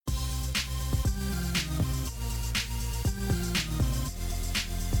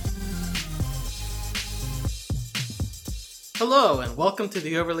Hello, and welcome to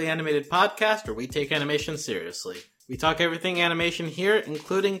the Overly Animated Podcast, where we take animation seriously. We talk everything animation here,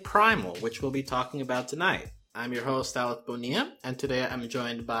 including Primal, which we'll be talking about tonight. I'm your host, Alec Bonilla, and today I'm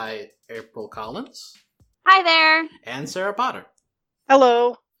joined by April Collins. Hi there! And Sarah Potter.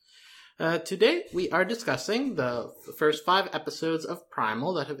 Hello! Today we are discussing the first 5 episodes of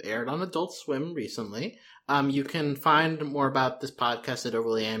Primal that have aired on Adult Swim recently. You can find more about this podcast at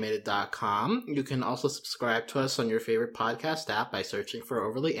overlyanimated.com. You can also subscribe to us on your favorite podcast app by searching for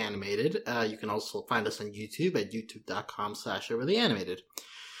Overly Animated. You can also find us on YouTube at youtube.com/overlyanimated.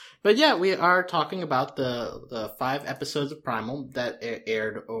 But yeah, we are talking about the 5 episodes of Primal that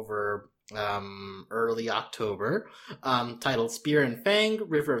aired over early October, titled Spear and Fang,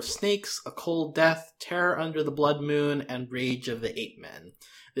 River of Snakes, A Cold Death, Terror Under the Blood Moon, and Rage of the Ape Men.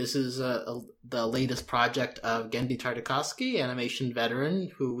 This is the latest project of Genndy Tartakovsky, animation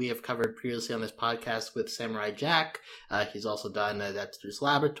veteran, who we have covered previously on this podcast with Samurai Jack. He's also done Dexter's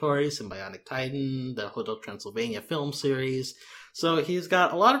Laboratory, Symbiotic Titan, the Hotel Transylvania film series. So he's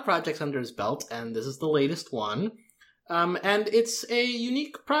got a lot of projects under his belt, and this is the latest one. And it's a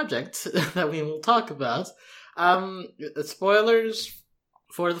unique project that we will talk about. Spoilers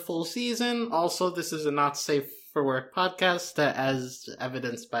for the full season. Also, this is a not safe for work podcast, as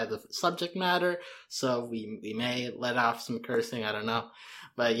evidenced by the subject matter. So we may let off some cursing, I don't know.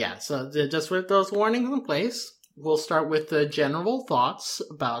 But yeah, so just with those warnings in place, we'll start with the general thoughts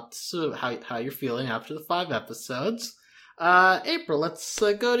about how you're feeling after the 5 episodes. April, let's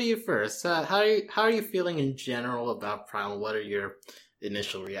go to you first. How are you feeling in general about Primal? What are your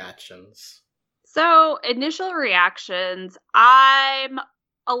initial reactions? So, initial reactions, I'm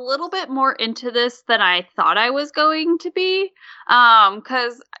a little bit more into this than I thought I was going to be.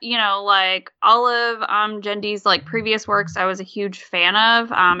 Cause, like all of Genndy's like previous works I was a huge fan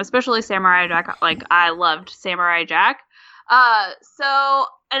of, especially Samurai Jack. Like I loved Samurai Jack.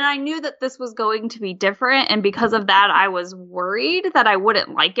 And I knew that this was going to be different, and because of that, I was worried that I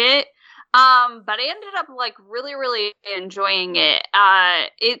wouldn't like it. But I ended up like really, really enjoying it.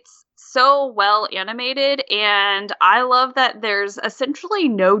 It's so well animated, and I love that there's essentially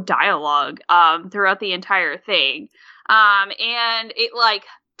no dialogue throughout the entire thing. And it like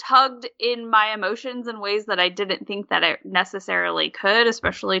tugged in my emotions in ways that I didn't think that it necessarily could,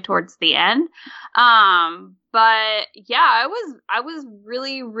 especially towards the end. But yeah, I was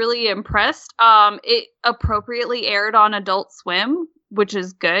really, really impressed. It appropriately aired on Adult Swim, which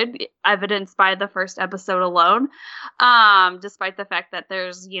is good, evidenced by the first episode alone. Despite the fact that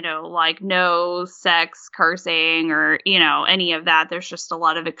there's, like no sex, cursing, or, any of that. There's just a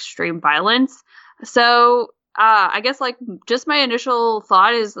lot of extreme violence. So I guess like just my initial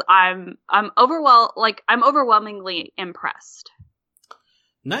thought is I'm overwhelmingly impressed.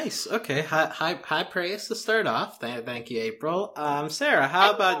 Nice. Okay. High praise to start off. Thank you, April. Sarah,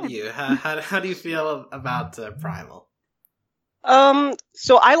 how about you? How do you feel about Primal?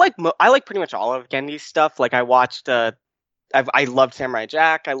 So I like pretty much all of Genndy's stuff. Like I watched, I loved Samurai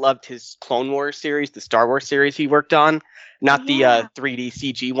Jack. I loved his Clone Wars series, the Star Wars series he worked on, not the 3D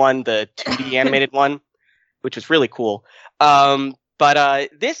CG one, the 2D animated one, which was really cool. But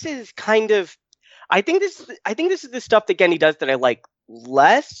this is kind of, I think this is the stuff that Genndy does that I like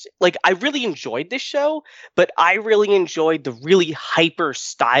less. Like I really enjoyed this show, but I really enjoyed the really hyper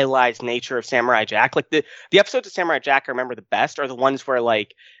stylized nature of Samurai Jack. Like the episodes of Samurai Jack I remember the best are the ones where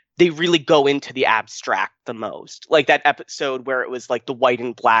like they really go into the abstract the most. Like that episode where it was like the white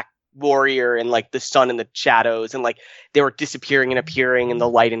and black warrior and like the sun and the shadows, and like they were disappearing and appearing in the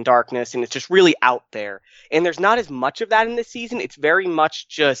light and darkness, and it's just really out there. And there's not as much of that in this season. It's very much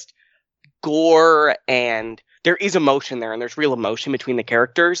just gore, and there is emotion there, and there's real emotion between the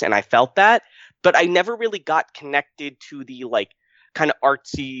characters, and I felt that, but I never really got connected to the like kind of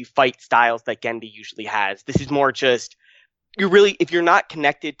artsy fight styles that Genndy usually has. This is more just if you're not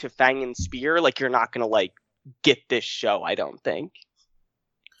connected to Fang and Spear, like you're not gonna like get this show, I don't think.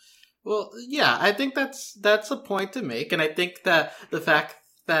 Well, yeah, I think that's a point to make, and I think that the fact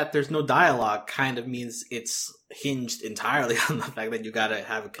that there's no dialogue kind of means it's hinged entirely on the fact that you gotta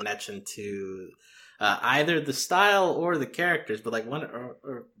have a connection to either the style or the characters, but like one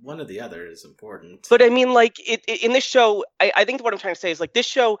or the other is important. But I mean, like in this show, I think what I'm trying to say is like this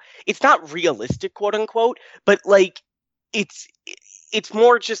show, it's not realistic, quote unquote, but like it's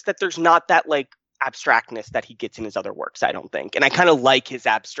more just that there's not that like abstractness that he gets in his other works, I don't think. And I kind of like his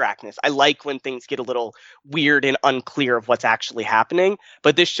abstractness. I like when things get a little weird and unclear of what's actually happening.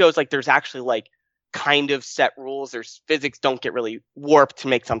 But this shows like there's actually like kind of set rules. There's physics don't get really warped to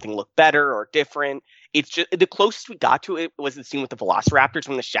make something look better or different. It's just the closest we got to it was the scene with the Velociraptors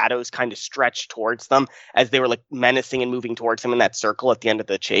when the shadows kind of stretched towards them as they were like menacing and moving towards them in that circle at the end of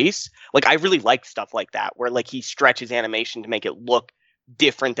the chase. Like I really like stuff like that where like he stretches animation to make it look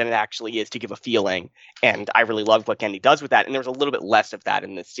different than it actually is to give a feeling. And I really love what Genndy does with that. And there was a little bit less of that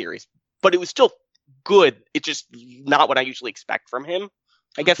in this series, but it was still good. It's just not what I usually expect from him,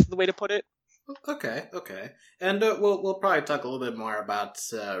 I guess is the way to put it. Okay. And we'll probably talk a little bit more about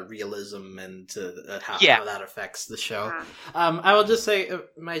realism and how that affects the show. I will just say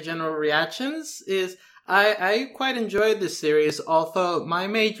my general reactions is I quite enjoyed this series, although my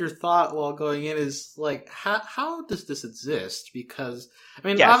major thought while going in is like, how does this exist? Because I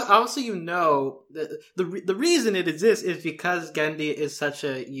mean, obviously, the reason it exists is because Genndy is such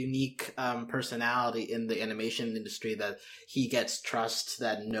a unique personality in the animation industry that he gets trust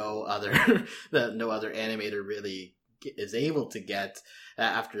that no other animator really is able to get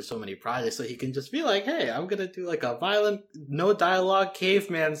after so many projects. So he can just be like, hey, I'm gonna do like a violent, no dialogue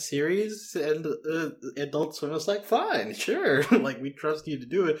caveman series, and Adult Swim was like, fine, sure, like we trust you to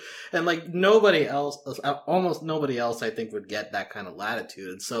do it. And like almost nobody else I think would get that kind of latitude,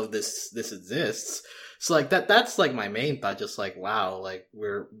 and so this exists. So like that's like my main thought, just like, wow, like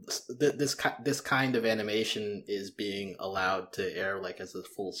this kind of animation is being allowed to air like as a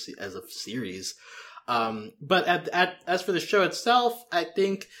series. But as for the show itself, I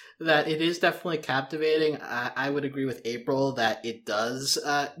think that it is definitely captivating. I would agree with April that it does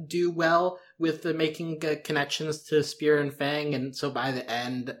do well with the making connections to Spear and Fang, and so by the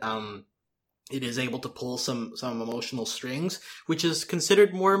end, it is able to pull some emotional strings, which is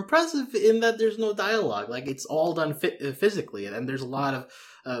considered more impressive in that there's no dialogue. Like it's all done physically, and there's a lot of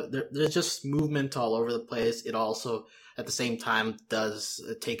there's just movement all over the place. It also, at the same time, does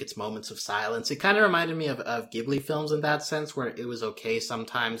take its moments of silence. It kind of reminded me of Ghibli films in that sense, where it was okay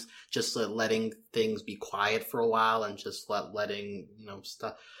sometimes just letting things be quiet for a while and just letting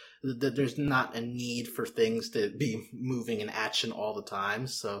stuff. There's not a need for things to be moving in action all the time.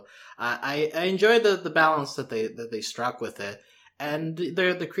 So I enjoyed the balance that they struck with it. And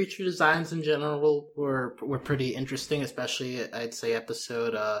the creature designs in general were pretty interesting, especially I'd say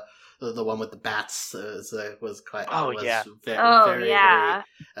episode the one with the bats was very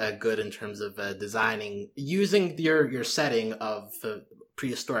good in terms of designing, using your setting of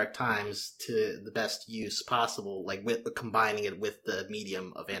prehistoric times to the best use possible, like with combining it with the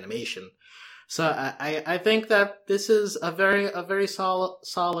medium of animation. So I think that this is a very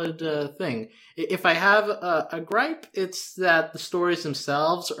solid thing. If I have a gripe, it's that the stories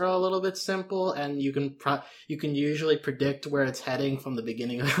themselves are a little bit simple, and you can usually predict where it's heading from the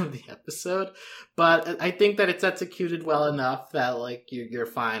beginning of the episode. But I think that it's executed well enough that like you're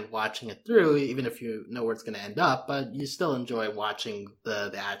fine watching it through, even if you know where it's going to end up. But you still enjoy watching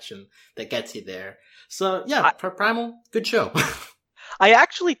the action that gets you there. So yeah, Primal, good show. I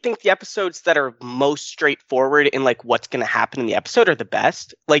actually think the episodes that are most straightforward in like what's going to happen in the episode are the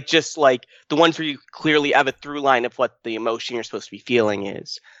best. Like just like the ones where you clearly have a through line of what the emotion you're supposed to be feeling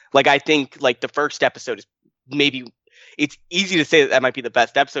is. Like I think like the first episode is maybe, it's easy to say that might be the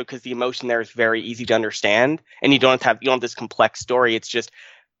best episode because the emotion there is very easy to understand, and you don't have this complex story. It's just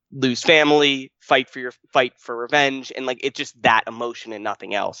lose family, fight for revenge, and like it's just that emotion and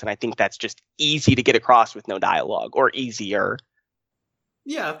nothing else. And I think that's just easy to get across with no dialogue, or easier.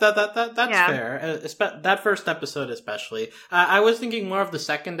 Yeah, that's fair. That first episode especially. I was thinking more of the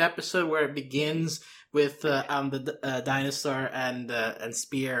second episode where it begins with the dinosaur and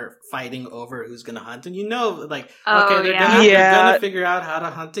Spear fighting over who's gonna hunt, and they're gonna figure out how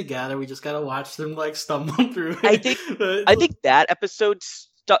to hunt together. We just gotta watch them like stumble through. I think that episode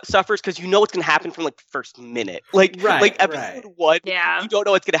suffers because it's going to happen from like the first minute. Episode 1, you don't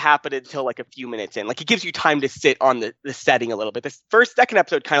know what's going to happen until like a few minutes in. Like it gives you time to sit on the setting a little bit. This second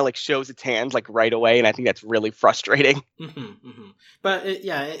episode kind of like shows its hand like right away, and I think that's really frustrating. But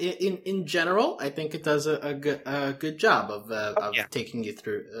in general, I think it does a good job of taking you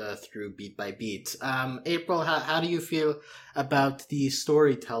through beat by beat. April, how do you feel about the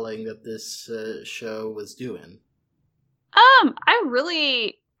storytelling that this show was doing?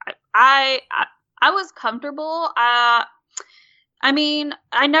 I was comfortable. I mean,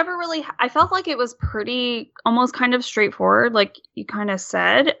 I felt like it was pretty, almost kind of straightforward, like you kind of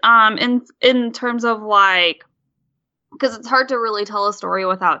said, in terms of like, because it's hard to really tell a story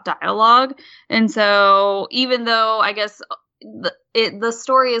without dialogue. And so even though I guess the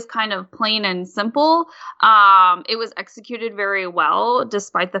story is kind of plain and simple. It was executed very well,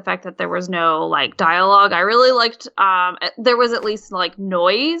 despite the fact that there was no like dialogue. I really liked there was at least like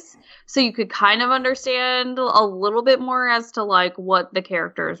noise, so you could kind of understand a little bit more as to like what the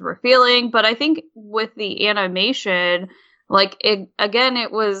characters were feeling. But I think with the animation, like it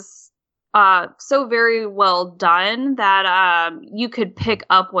was so very well done that you could pick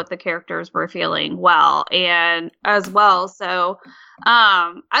up what the characters were feeling well and as well. So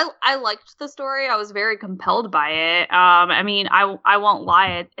I liked the story. I was very compelled by it. I mean, I won't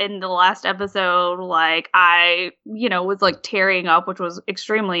lie. In the last episode, like I, was like tearing up, which was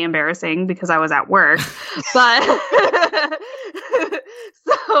extremely embarrassing because I was at work. But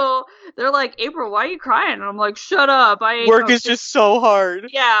so they're like, April, why are you crying? And I'm like, shut up. Work is just so hard.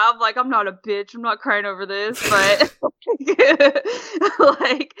 Yeah, I'm like, I'm not a bitch. I'm not crying over this, but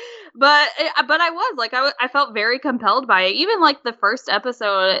but I was like, I felt very compelled by it. Even like the first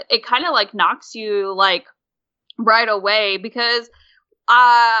episode, it kind of like knocks you like right away because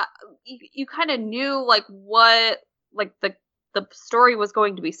you kind of knew like what like the story was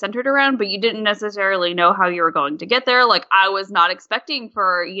going to be centered around, but you didn't necessarily know how you were going to get there. Like I was not expecting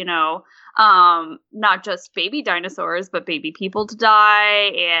for, not just baby dinosaurs, but baby people to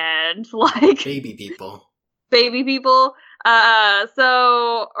die and like baby people.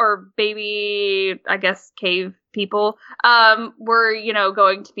 Or baby, I guess, cave people, were,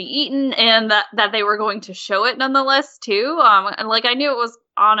 going to be eaten and that they were going to show it nonetheless too. And like, I knew it was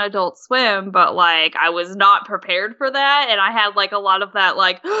on Adult Swim, but like, I was not prepared for that. And I had like a lot of that,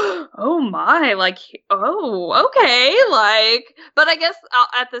 like, oh my, like, oh, okay. Like, but I guess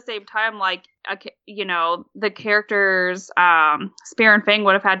at the same time, like, the characters, Spear and Fang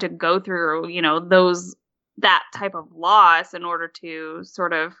would have had to go through, that type of loss in order to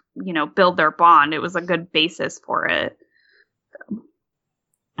sort of, build their bond. It was a good basis for it.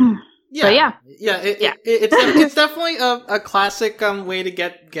 Yeah. It's definitely a classic way to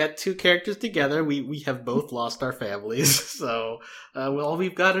get two characters together. We have both lost our families, so all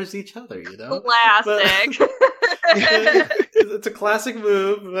we've got is each other. Classic. It's a classic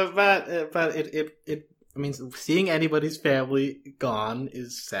move, but it I mean, seeing anybody's family gone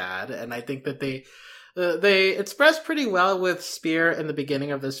is sad, and I think that they express pretty well with Spear in the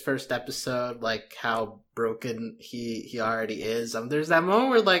beginning of this first episode, like how broken he already is. There's that moment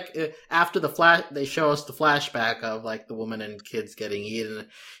where like after they show us the flashback of like the woman and kids getting eaten.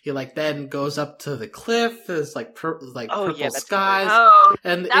 He like then goes up to the cliff. There's like purple skies. Oh,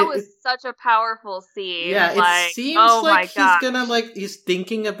 and that was such a powerful scene. Yeah, it seems like he's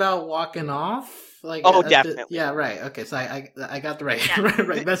thinking about walking off. Like, definitely. Right. Okay, so I got the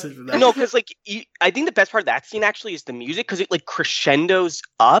right message from that. No, because like I think the best part of that scene actually is the music, because it like crescendos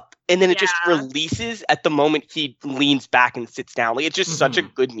up and then it just releases at the moment he leans back and sits down. Like it's just such a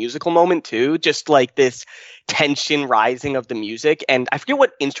good musical moment too. Just like this tension rising of the music, and I forget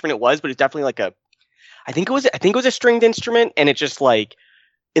what instrument it was, but it's definitely like I think it was a stringed instrument, and it just like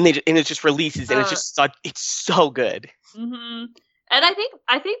and it just releases, and it's just it's so good. Mm-hmm. And I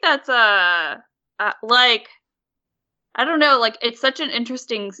think that's like, I don't know, like it's such an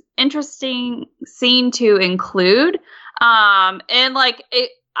interesting scene to include. And like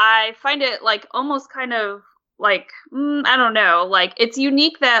I find it like almost kind of like, I don't know, like it's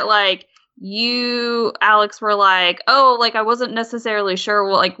unique that like you, Alex, were like, oh, like I wasn't necessarily sure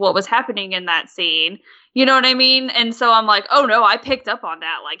what was happening in that scene. You know what I mean? And so I'm like, oh no, I picked up on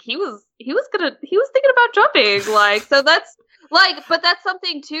that. Like he was thinking about jumping. Like, so that's like, but that's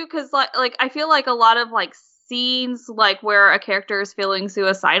something too, because like I feel like a lot of like scenes like where a character is feeling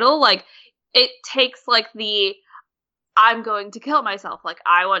suicidal, like it takes like the I'm going to kill myself, like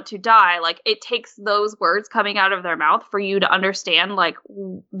I want to die, like it takes those words coming out of their mouth for you to understand like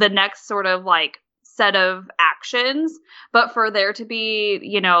the next sort of like set of actions. But for there to be,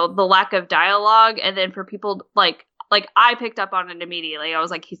 the lack of dialogue, and then for people like I picked up on it immediately. I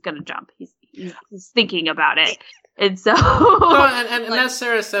was like, he's gonna jump, he's thinking about it. And so, and like, as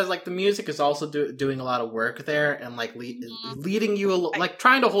Sarah says, like the music is also doing a lot of work there, and like leading you, like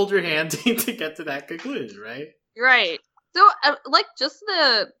trying to hold your hand to get to that conclusion, right? Right. So, like just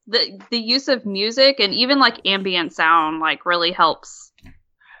the use of music and even like ambient sound, like really helps.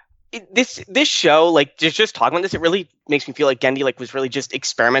 This show, like just talking about this, it really makes me feel like Genndy like was really just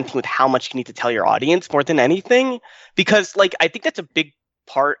experimenting with how much you need to tell your audience more than anything, because like I think that's a big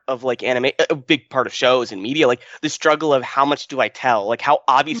part of like anime, a big part of shows and media, like the struggle of how much do I tell, like how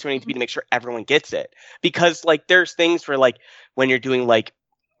obvious do I need to be to make sure everyone gets it, because like there's things where like when you're doing like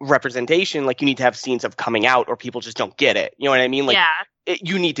representation, like you need to have scenes of coming out or people just don't get it, you know what I mean, like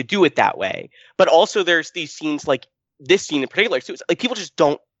you need to do it that way. But also there's these scenes like this scene in particular, so it's like people just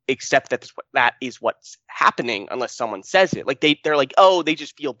don't accept that is what's happening unless someone says it. Like they're like, oh, they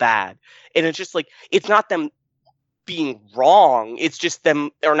just feel bad, and it's just like it's not them being wrong. It's just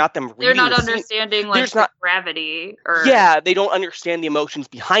them, or not them. They're not understanding like the gravity, or they don't understand the emotions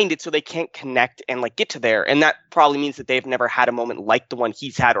behind it, so they can't connect and like get to there. And that probably means that they've never had a moment like the one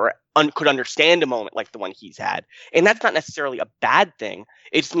he's had, or could understand a moment like the one he's had. And that's not necessarily a bad thing.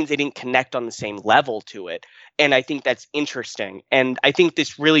 It just means they didn't connect on the same level to it. And I think that's interesting. And I think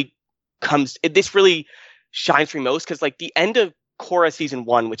this really shines for me most because like the end of Korra season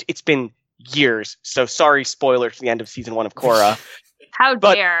 1, which it's been years, so sorry, spoilers for the end of season 1 of Korra. How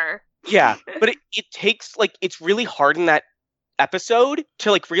dare? Yeah, but it takes like it's really hard in that episode to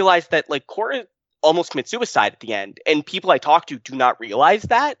like realize that like Korra almost commits suicide at the end, and people I talk to do not realize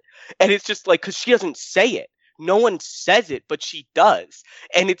that, and it's just like because she doesn't say it, no one says it, but she does,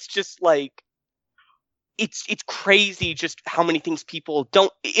 and it's just like it's crazy just how many things people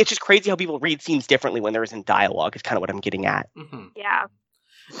don't. It's just crazy how people read scenes differently when there isn't dialogue. Is kind of what I'm getting at. Mm-hmm. Yeah.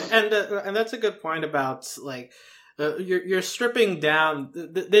 And that's a good point about like you're stripping down.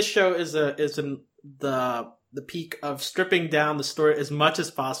 This show is in the peak of stripping down the story as much as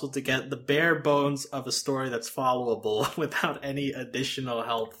possible to get the bare bones of a story that's followable without any additional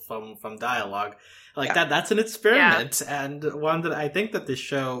help from dialogue. Like that's an experiment, and one that I think that this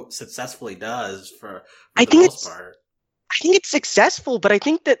show successfully does for the most part. I think it's successful, but I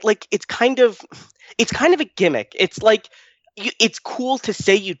think that like it's kind of a gimmick. It's like. It's cool to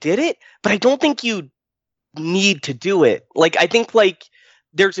say you did it, but I don't think you need to do it. Like I think like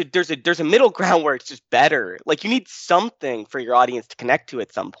there's a middle ground where it's just better. Like you need something for your audience to connect to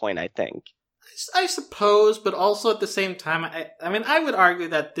at some point, I think. I suppose, but also at the same time, I mean, I would argue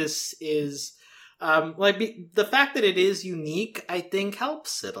that this is the fact that it is unique, I think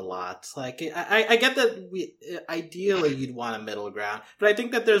helps it a lot. Like I get that ideally you'd want a middle ground, but I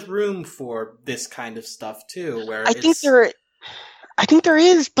think that there's room for this kind of stuff too. Where I think there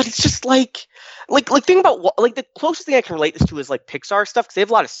is, but it's just like think about like the closest thing I can relate this to is like Pixar stuff because they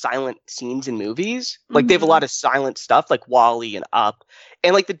have a lot of silent scenes in movies. Like they have a lot of silent stuff like WALL-E and Up,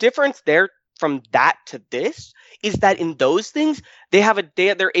 and like the difference there from that to this is that in those things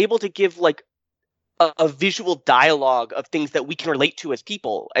they're able to give like a visual dialogue of things that we can relate to as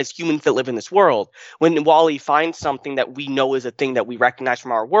people, as humans that live in this world. When WALL-E finds something that we know is a thing that we recognize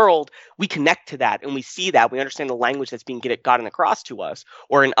from our world, we connect to that and we see that. We understand the language that's being gotten across to us.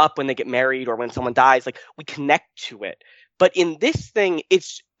 Or in Up, when they get married or when someone dies, like we connect to it. But in this thing,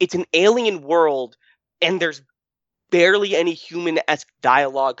 it's an alien world and there's barely any human-esque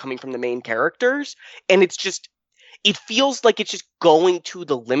dialogue coming from the main characters. And it feels like it's just going to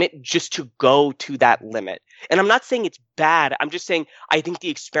the limit just to go to that limit. And I'm not saying it's bad. I'm just saying I think the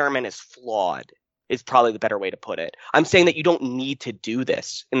experiment is flawed is probably the better way to put it. I'm saying that you don't need to do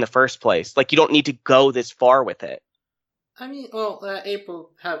this in the first place. Like, you don't need to go this far with it. I mean, well,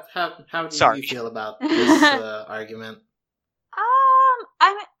 April, how do you feel about this argument?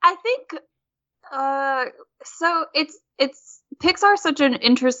 I think, so it's Pixar's such an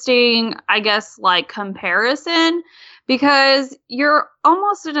interesting, I guess, like comparison because you're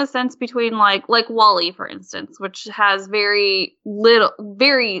almost in a sense between like WALL-E, for instance, which has very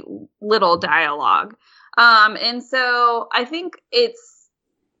little dialogue. And so I think it's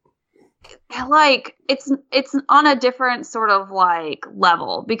like, it's on a different sort of like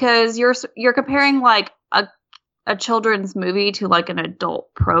level because you're comparing like a children's movie to like an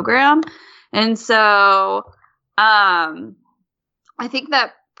adult program. And so, I think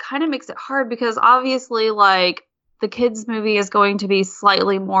that kind of makes it hard because obviously, like, the kids' movie is going to be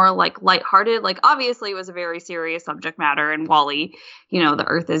slightly more, like, lighthearted. Like, obviously, it was a very serious subject matter in WALL-E, you know, the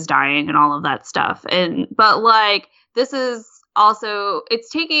Earth is dying and all of that stuff. But, like, this is also, it's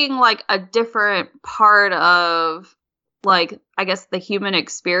taking, like, a different part of, like, I guess, the human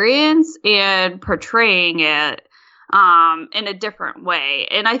experience and portraying it in a different way.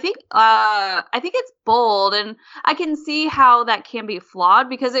 And I think it's bold, and I can see how that can be flawed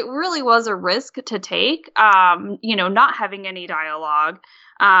because it really was a risk to take, you know, not having any dialogue,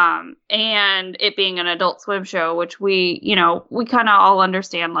 and it being an Adult Swim show, which we kind of all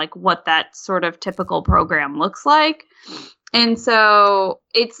understand like what that sort of typical program looks like. And so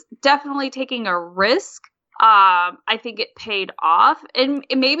it's definitely taking a risk. I think it paid off, and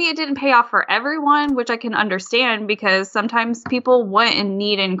maybe it didn't pay off for everyone, which I can understand because sometimes people want and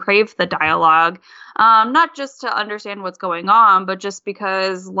need and crave the dialogue, not just to understand what's going on, but just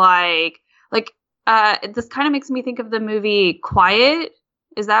because this kind of makes me think of the movie Quiet.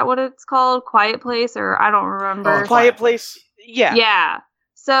 Is that what it's called? Quiet Place, or I don't remember. Quiet Place. Yeah. Yeah.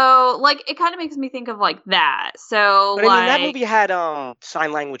 So, like, it kind of makes me think of, like, that. So, But I mean, that like, movie had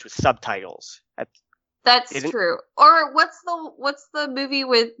sign language with subtitles. that's Isn't- true. Or what's the movie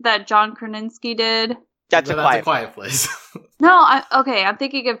with that John Krasinski did? That's a quiet. Place. No, I'm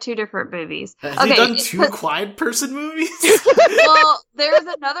thinking of two different movies. Has Okay, he done two Quiet Person movies? Well, there's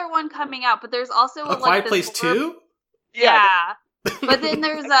another one coming out, but there's also A Quiet Place 2? Yeah. But then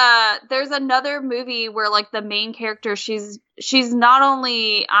there's another movie where like the main character she's not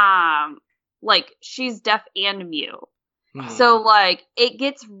only like she's deaf and mute. So like it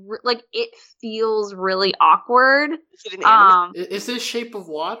gets like it feels really awkward. Is it an anime? Is this Shape of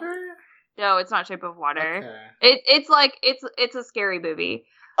Water? No, it's not Shape of Water. Okay. It's like it's a scary movie.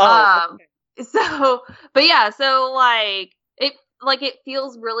 Oh, So but yeah, so it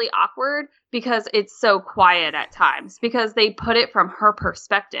feels really awkward because it's so quiet at times because they put it from her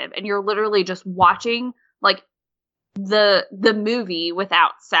perspective and you're literally just watching like the movie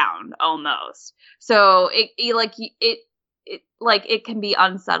without sound almost. So it can be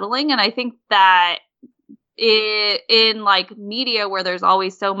unsettling, and I think that in like media where there's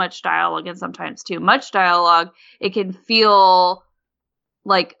always so much dialogue and sometimes too much dialogue, it can feel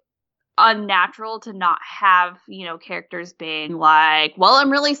like unnatural to not have, characters being like, well, I'm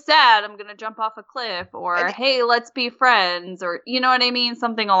really sad, I'm gonna jump off a cliff, or hey, let's be friends, or you know what I mean,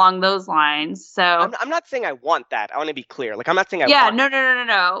 something along those lines. So I'm not saying I want that. I want to be clear. Like, I'm not saying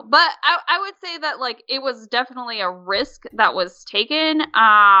no. But I would say that like it was definitely a risk that was taken,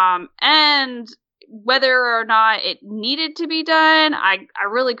 and whether or not it needed to be done, I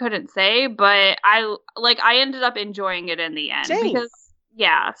really couldn't say, but I ended up enjoying it in the end. Same. Because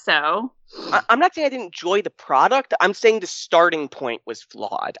so I'm not saying I didn't enjoy the product. I'm saying the starting point was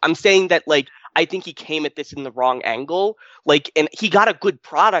flawed. I'm saying that, like, I think he came at this in the wrong angle. Like, and he got a good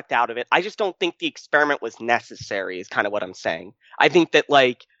product out of it. I just don't think the experiment was necessary, is kind of what I'm saying. I think that,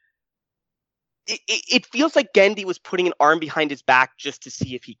 like, it feels like Genndy was putting an arm behind his back just to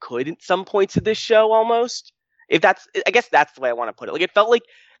see if he could at some points of this show, almost. I guess that's the way I want to put it. Like, it felt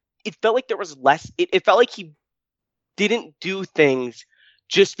like there was less. It felt like he didn't do things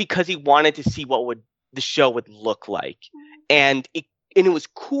just because he wanted to see what the show would look like. And it was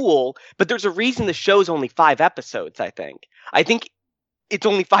cool, but there's a reason the show's only 5 episodes, I think. I think it's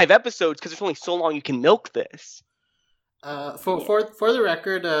only 5 episodes because there's only so long you can milk this. For the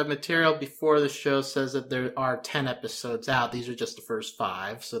record, material before the show says that there are 10 episodes out. These are just the first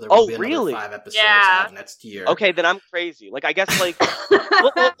 5, so there will be another 5 episodes out next year. Okay, then I'm crazy. Like, I guess, like,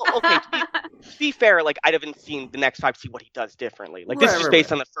 okay, to be fair, like, I haven't seen the next 5 to see what he does differently. Like, this is just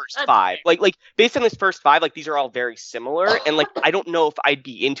based on the first 5. Like, based on this first 5, like, these are all very similar, and, like, I don't know if I'd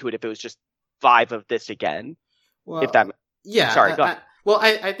be into it if it was just 5 of this again. Well, if that... Yeah. Sorry, go ahead. Well,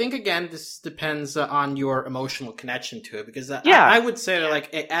 I think, again, this depends on your emotional connection to it, because I would say that,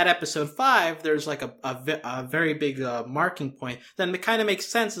 like, at episode 5, there's, like, a very big marking point. Then it kind of makes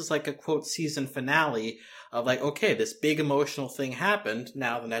sense as, like, a, quote, season finale of, like, okay, this big emotional thing happened.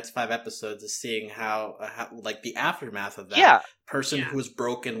 Now the next 5 episodes is seeing how like, the aftermath of that. Yeah. Person who was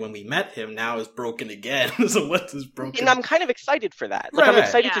broken when we met him now is broken again. So what is broken? And I'm kind of excited for that. Like, I'm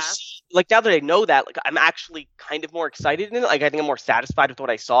excited to see, like, now that I know that, like, I'm actually kind of more excited in it. Like, I think I'm more satisfied with what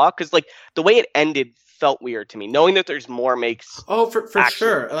I saw, because, like, the way it ended felt weird to me. Knowing that there's more makes for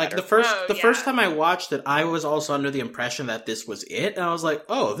sure. Like, better. the first time I watched it, I was also under the impression that this was it, and I was like,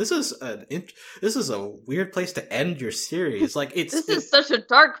 oh, this is a weird place to end your series. Like, this is such a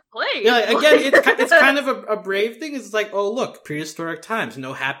dark place. Yeah, like, again, it's kind of a brave thing. It's like, oh, look, prehistoric times,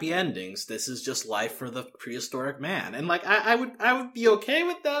 no happy endings. This is just life for the prehistoric man, and like, I would be okay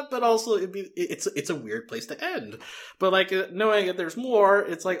with that, but also it's a weird place to end. But like, knowing that there's more,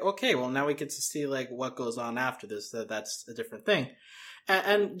 it's like, okay, well, now we get to see like what goes on after this. That's a different thing.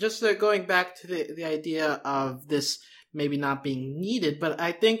 And just going back to the idea of this maybe not being needed, but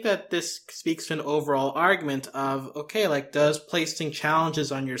I think that this speaks to an overall argument of, okay, like, does placing challenges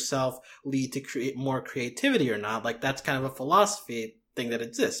on yourself lead to create more creativity or not? Like, that's kind of a philosophy thing that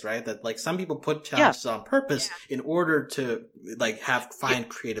exists, right? That, like, some people put challenges on purpose in order to, like, find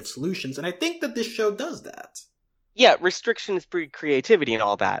creative solutions. And I think that this show does that. Yeah, restrictions breed creativity and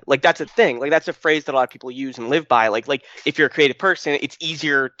all that. Like, that's a thing. Like, that's a phrase that a lot of people use and live by. Like if you're a creative person, it's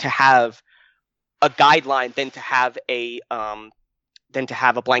easier to have a guideline than to have a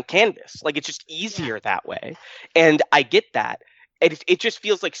blank canvas. Like, it's just easier that way. And I get that. It just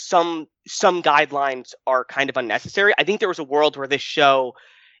feels like some guidelines are kind of unnecessary. I think there was a world where this show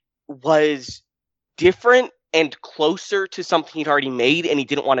was different and closer to something he'd already made, and he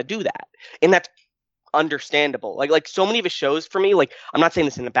didn't want to do that. And that's understandable. Like so many of his shows for me, like I'm not saying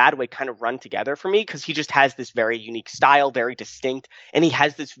this in a bad way, kind of run together for me because he just has this very unique style, very distinct, and he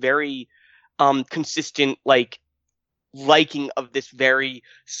has this very consistent like liking of this very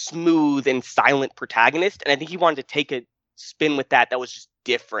smooth and silent protagonist. And I think he wanted to take a spin with that was just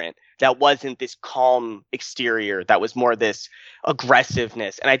different. That wasn't this calm exterior. That was more this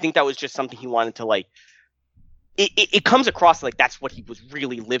aggressiveness. And I think that was just something he wanted to like. It comes across like that's what he was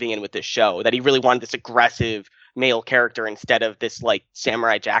really living in with this show. That he really wanted this aggressive male character instead of this like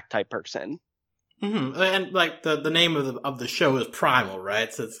Samurai Jack type person. Mm-hmm. And like the name of the show is Primal,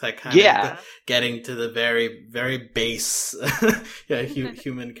 right? So it's like kind of getting to the very, very base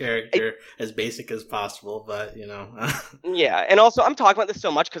human character as basic as possible, but you know. Yeah, and also I'm talking about this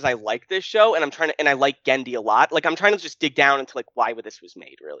so much because I like this show and I like Gendy a lot. Like I'm trying to just dig down into like why this was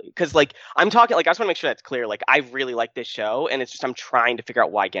made really, because like I'm talking like I just want to make sure that's clear. Like I really like this show, and it's just I'm trying to figure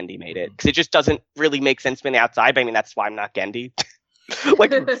out why Gendy made it because it just doesn't really make sense to me on the outside. But I mean that's why I'm not Gendy.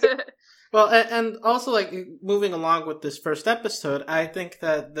 Like. Well, and also like moving along with this first episode, I think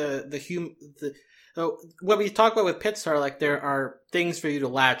that what we talk about with Pitstar, like there are things for you to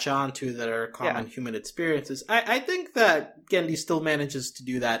latch on to that are common human experiences. I think that Gendy still manages to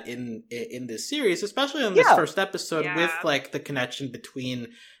do that in this series, especially in this first episode with like the connection between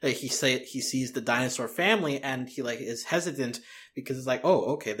he sees the dinosaur family and he like is hesitant because it's like,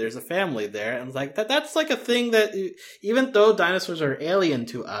 oh, okay, there's a family there. And like that's like a thing that even though dinosaurs are alien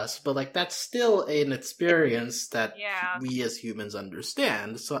to us, but like that's still an experience that we as humans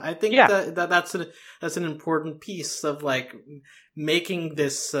understand. So I think that's an important piece of like making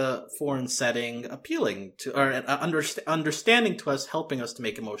this foreign setting appealing to, or understanding to us, helping us to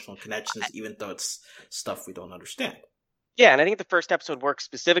make emotional connections, even though it's stuff we don't understand. Yeah, and I think the first episode works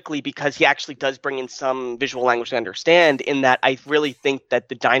specifically because he actually does bring in some visual language to understand, in that I really think that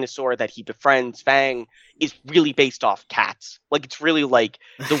the dinosaur that he befriends, Fang, is really based off cats. Like, it's really like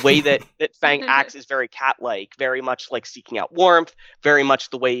the way that Fang acts is very cat-like, very much like seeking out warmth, very much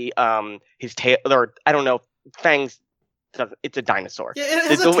the way his tail, or I don't know, Fang's, it's a dinosaur. Yeah,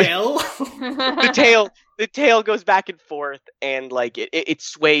 it has a tail. The tail goes back and forth, and like it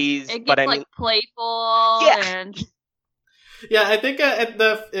sways. It gets but I like mean, playful and. Yeah, I think at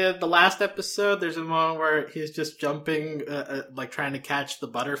the last episode, there's a moment where he's just jumping, like trying to catch the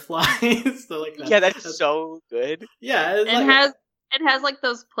butterflies. So, like, that's so good. Yeah, it has like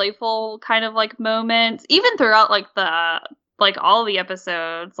those playful kind of like moments, even throughout like all the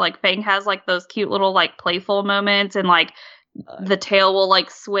episodes. Like Fang has like those cute little like playful moments, and like the tail will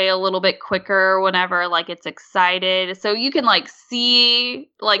like sway a little bit quicker whenever like it's excited, so you can like see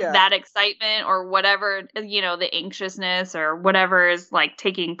like that excitement or whatever, you know, the anxiousness or whatever is like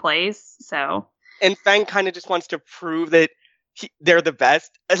taking place. So and Fang kind of just wants to prove that they're the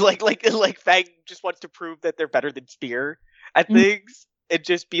best. Like Fang just wants to prove that they're better than Spear at things and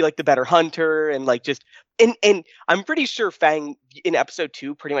just be like the better hunter, and like just and I'm pretty sure Fang in episode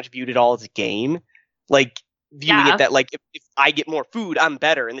 2 pretty much viewed it all as a game, like viewing it that like if I get more food, I'm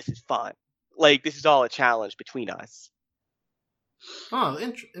better, and this is fun. Like this is all a challenge between us. Oh,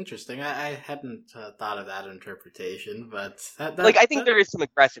 interesting. I hadn't thought of that interpretation, but like I think there is some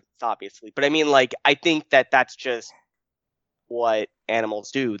aggressiveness, obviously, but I mean, like I think that's just what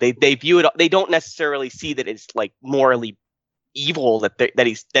animals do. They view it. They don't necessarily see that it's like morally evil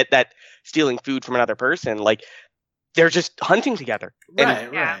that stealing food from another person. Like they're just hunting together,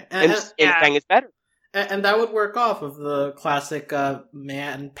 right. And Fang is better. And that would work off of the classic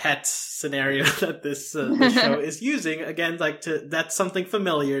man-pet scenario that this show is using. Again, like that's something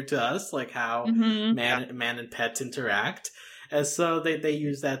familiar to us, like how man and pets interact. And so they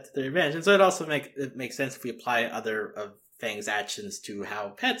use that to their advantage. And so it also makes sense if we apply other of Fang's actions to how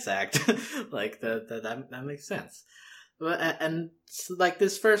pets act. Like that makes sense. And like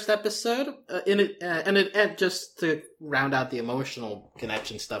this first episode, and just to round out the emotional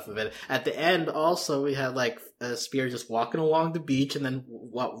connection stuff of it, at the end also we have like Spear just walking along the beach, and then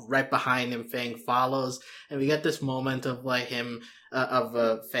right behind him Fang follows, and we get this moment of like him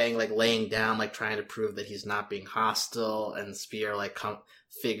Fang like laying down, like trying to prove that he's not being hostile, and Spear like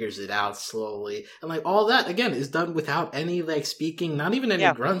figures it out slowly, and like all that again is done without any like speaking, not even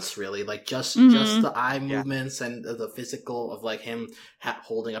any grunts really, like just the eye movements and the physical of like him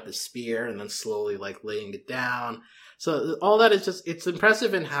holding up his spear and then slowly like laying it down. So all that is just, it's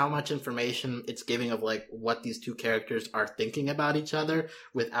impressive in how much information it's giving of like what these two characters are thinking about each other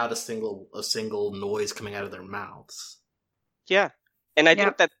without a single noise coming out of their mouths. Yeah. And I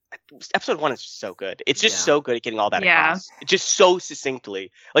think that episode 1 is just so good. It's just so good at getting all that across. It's just so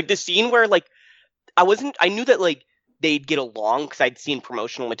succinctly. Like the scene where like I knew that like they'd get along because I'd seen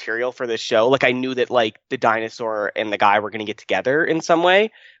promotional material for this show. Like I knew that like the dinosaur and the guy were going to get together in some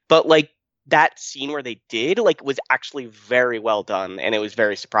way, but like that scene where they did like was actually very well done, and it was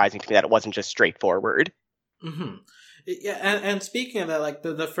very surprising to me that it wasn't just straightforward. Mm-hmm. Yeah, and speaking of that, like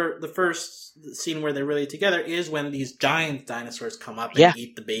the first scene where they're really together is when these giant dinosaurs come up and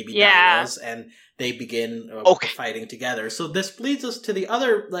eat the baby dinos, and they begin fighting together. So this leads us to the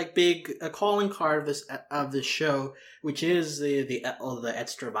other like big calling card of this show, which is the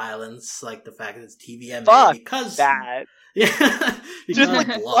extra violence, like the fact that it's TVMA because that. Yeah, just like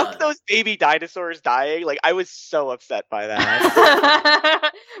fuck those baby dinosaurs dying. Like I was so upset by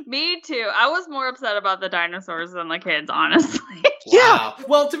that. Me too. I was more upset about the dinosaurs than the kids, honestly. Wow.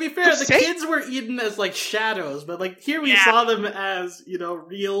 Well, to be fair, the kids were eaten as like shadows, but like here we saw them as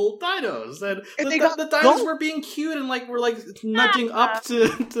real dinos, and the dinos were being cute and like were like nudging up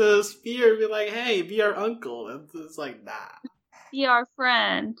to Spear and be like, "Hey, be our uncle," and it's like, nah, be our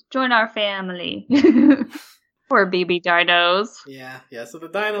friend, join our family. Poor baby dinos. Yeah. So the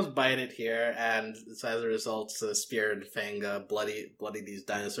dinos bite it here, and as a result, Spear and Fang bloody these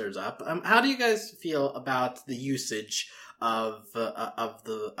dinosaurs up. How do you guys feel about the usage of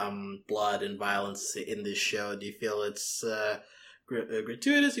the blood and violence in this show? Do you feel it's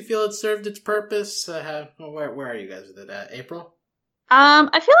gratuitous? Do you feel it served its purpose? Where are you guys with it? April? I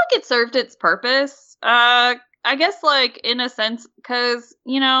feel like it served its purpose. I guess like in a sense, because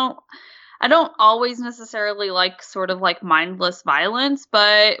I don't always necessarily like sort of like mindless violence,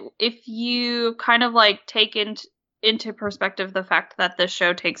 but if you kind of like take into perspective the fact that this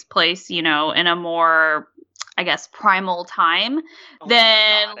show takes place, in a more, I guess, primal time,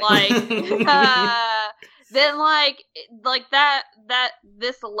 then that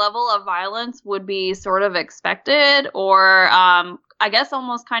this level of violence would be sort of expected, or I guess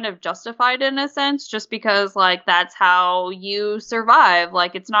almost kind of justified in a sense, just because like that's how you survive.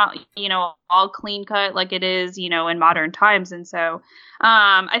 Like it's not, all clean cut like it is, in modern times. And so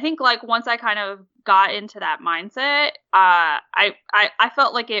I think like once I kind of got into that mindset, I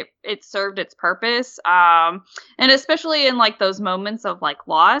felt like it served its purpose. And especially in like those moments of like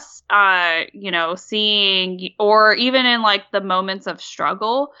loss, seeing, or even in like the moments of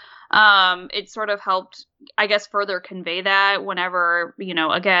struggle, it sort of helped, I guess, further convey that whenever,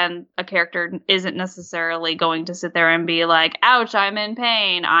 again, a character isn't necessarily going to sit there and be like, ouch, I'm in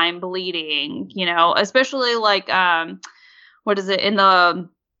pain, I'm bleeding, especially like, what is it in the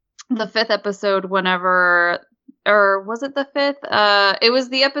fifth episode, whenever, or was it the fifth? It was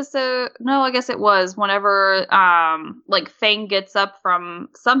the episode, no, I guess it was whenever, like Fang gets up from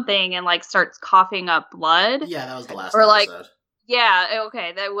something and like starts coughing up blood. Yeah, that was the last or, episode. Like, yeah,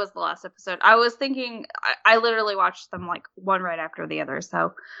 okay, that was the last episode. I was thinking, I literally watched them like one right after the other,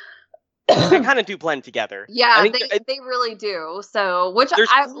 so. They kind of do blend together. Yeah, they really do. So, there's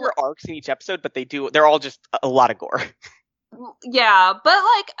cooler arcs in each episode, but they're all just a lot of gore. Yeah, but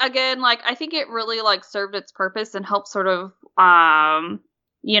like again, like I think it really like served its purpose and helped sort of,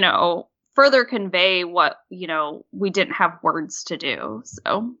 further convey what we didn't have words to do.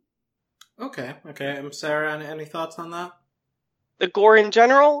 So. Okay. Sarah, any thoughts on that? The gore in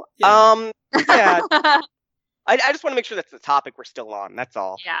general? Yeah. Yeah. I just want to make sure that's the topic we're still on. That's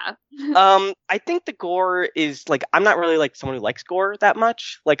all. Yeah. I think the gore is like, I'm not really like someone who likes gore that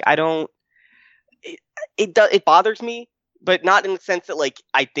much. Like I don't. It bothers me, but not in the sense that like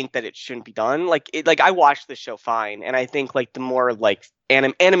I think that it shouldn't be done. Like I watched the show fine, and I think like the more like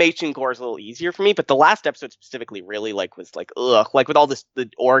animation gore is a little easier for me. But the last episode specifically really like was like ugh, like with all the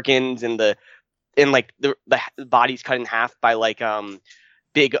organs and the body's cut in half by like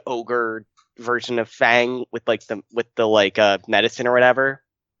big ogre version of Fang with the medicine or whatever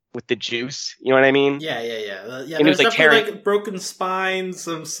with the juice, you know what I mean? Yeah. And There's it was definitely like broken spines,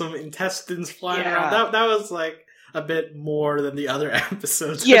 some intestines flying around. That was like a bit more than the other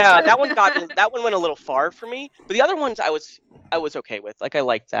episodes. Yeah, that one went a little far for me, but the other ones I was okay with. Like I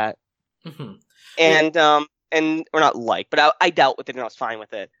liked that, and or not like, but I dealt with it and I was fine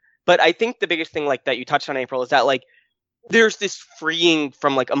with it. But I think the biggest thing like that you touched on, April, is that like there's this freeing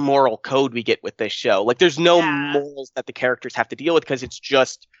from like a moral code we get with this show. Like there's no morals that the characters have to deal with because it's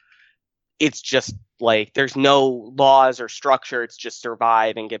just like there's no laws or structure. It's just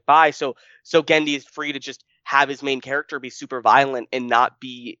survive and get by. So Gendy is free to just have his main character be super violent and not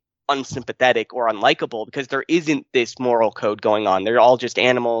be unsympathetic or unlikable because there isn't this moral code going on. They're all just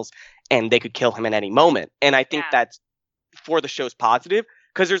animals and they could kill him at any moment. And I think that's for the show's positive.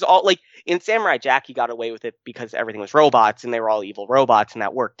 Because there's all, like, in Samurai Jack, he got away with it because everything was robots and they were all evil robots and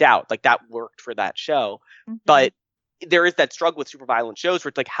that worked out. Like, that worked for that show. Mm-hmm. But there is that struggle with super violent shows where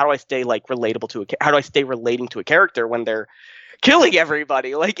it's like, how do I stay like how do I stay relating to a character when they're killing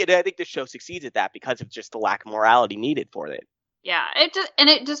everybody? Like, and I think the show succeeds at that because of just the lack of morality needed for it. Yeah,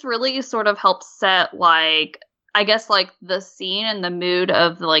 it just really sort of helps set, like, I guess, like, the scene and the mood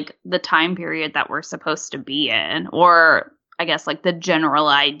of, like, the time period that we're supposed to be in, or I guess, like, the general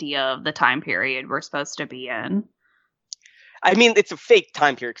idea of the time period we're supposed to be in. I mean, it's a fake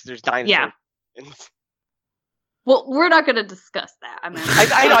time period because there's dinosaurs. Yeah. Well, we're not going to discuss that. I mean,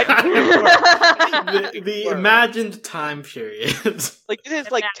 the imagined time period. Like, this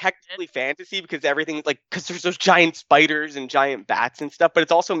is like technically fantasy because everything, like, because there's those giant spiders and giant bats and stuff, but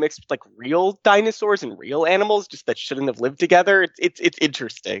it's also mixed with like real dinosaurs and real animals just that shouldn't have lived together. It's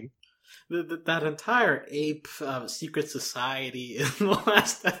interesting. That entire ape secret society in the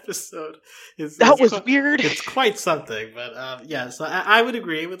last episode was weird. It's quite something, but yeah. So I would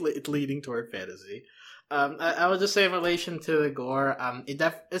agree with it leading toward fantasy. I would just say in relation to the gore,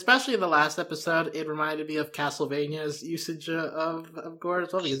 especially in the last episode, it reminded me of Castlevania's usage of gore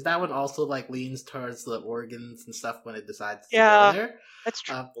as well, because that one also like leans towards the organs and stuff when it decides to go there. That's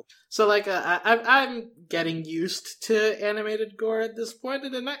true. So like I'm getting used to animated gore at this point,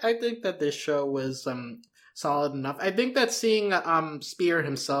 and I think that this show was solid enough. I think that seeing Spear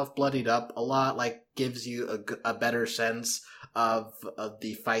himself bloodied up a lot like gives you a better sense of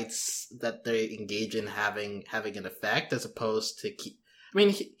the fights that they engage in having an effect, as opposed to I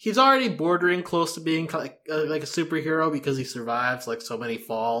mean, he's already bordering close to being like a superhero because he survives like so many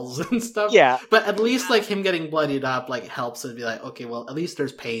falls and stuff. Yeah, but at least like him getting bloodied up like helps it be like, okay, well at least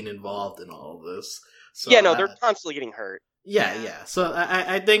there's pain involved in all of this. So, yeah, no, they're constantly getting hurt. Yeah. So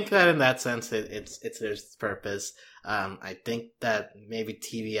I think that in that sense it's there's purpose. I think that maybe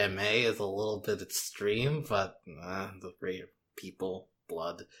TVMA is a little bit extreme, but the rate of people,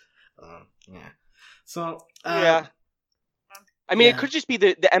 blood, yeah. So yeah. I mean, it could just be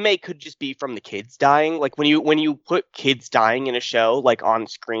the MA could just be from the kids dying. Like when you put kids dying in a show like on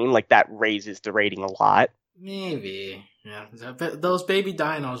screen, like that raises the rating a lot. Maybe, yeah. Those baby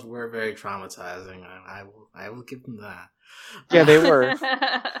dinos were very traumatizing. I will give them that. Yeah, they were.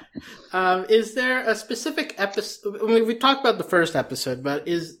 Is there a specific episode? I mean, we talked about the first episode, but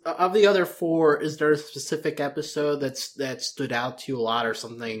of the other four, is there a specific episode that stood out to you a lot, or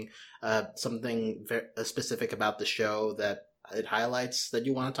something very specific about the show that it highlights that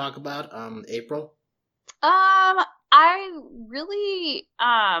you want to talk about? April? I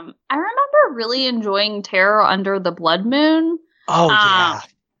remember really enjoying Terror Under the Blood Moon. Oh yeah.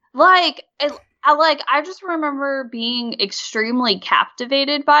 I just remember being extremely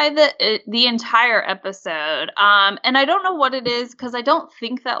captivated by the entire episode. And I don't know what it is, because I don't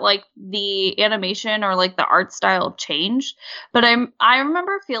think that like the animation or like the art style changed, but I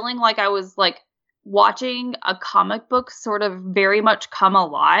remember feeling like I was like watching a comic book sort of very much come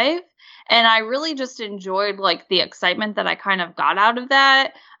alive. And I really just enjoyed like the excitement that I kind of got out of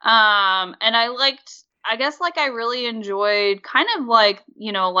that. And I really enjoyed kind of like,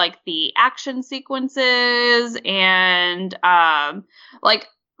 you know, like the action sequences and like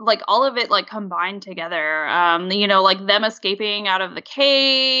all of it like combined together. You know, like them escaping out of the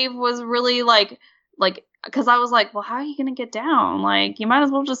cave was really like because I was like, well, how are you gonna get down? Like, you might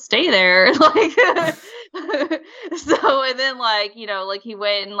as well just stay there. Like, so, and then like, you know, like he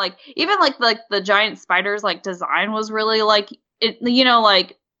went and like even like the giant spiders like design was really like it, you know,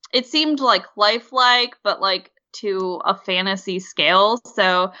 like it seemed like lifelike, but like to a fantasy scale.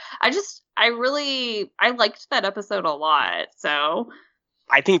 So I liked that episode a lot. So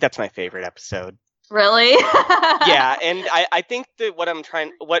I think that's my favorite episode. Really? Yeah, and I think that what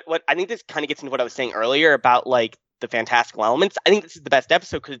I think this kind of gets into what I was saying earlier about like the fantastical elements. I think this is the best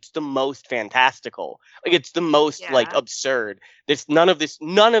episode because it's the most fantastical. Like it's the most like absurd. There's none of this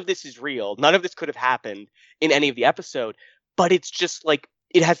is real. None of this could have happened in any of the episode, but it's just like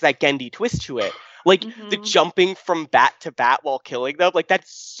it has that Gendy twist to it. Like the jumping from bat to bat while killing them. Like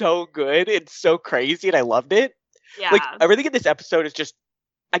that's so good. It's so crazy and I loved it. Yeah. Like I really think this episode is just,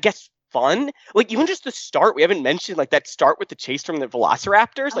 I guess, fun. Like even just the start, we haven't mentioned like that start with the chase from the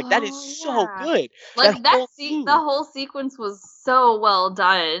Velociraptors. Like that is so good. Like the whole sequence was so well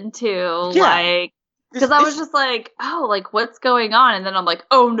done too. Yeah. Like because I was just like, oh, like what's going on? And then I'm like,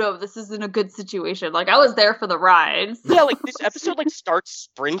 oh no, this isn't a good situation. Like I was there for the ride. Yeah, like this episode like starts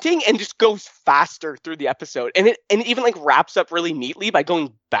sprinting and just goes faster through the episode, and it even like wraps up really neatly by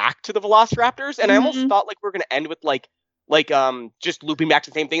going back to the Velociraptors. And I almost thought like we're gonna end with like just looping back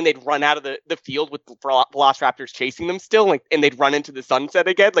to the same thing. They'd run out of the field with the Velociraptors chasing them still, like, and they'd run into the sunset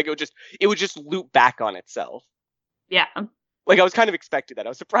again. Like it would just loop back on itself. Yeah. Like I was kind of expecting that. I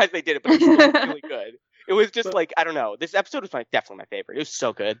was surprised they did it, but it was still really good. It was just like, I don't know. This episode was definitely my favorite. It was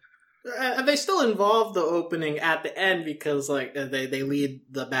so good. And they still involve the opening at the end because, like, they lead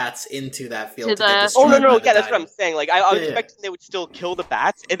the bats into that field to get destroyed. Oh, no, yeah, that's what I'm saying. Like, I was expecting they would still kill the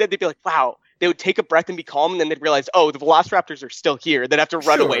bats, and then they'd be like, wow. They would take a breath and be calm, and then they'd realize, oh, the Velociraptors are still here. They'd have to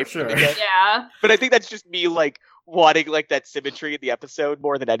run away from it again. Yeah. But I think that's just me, like, wanting, like, that symmetry in the episode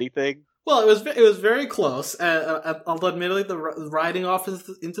more than anything. Well, it was very close. Although admittedly, the riding off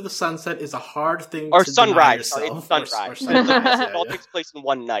into the sunset is a hard thing to deny yourself. Sorry, it's sunrise. It all takes place in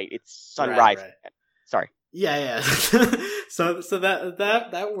one night. It's sunrise. Right. Sorry. Yeah. so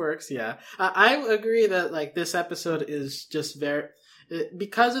that works. Yeah, I agree that like this episode is just very.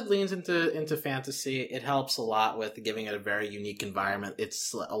 Because it leans into fantasy, it helps a lot with giving it a very unique environment.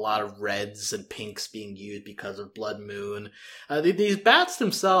 It's a lot of reds and pinks being used because of Blood Moon. These bats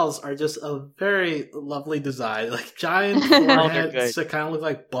themselves are just a very lovely design. Like giant foreheads that kind of look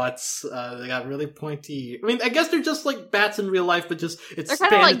like butts. They got really pointy. I mean, I guess they're just like bats in real life, but just it's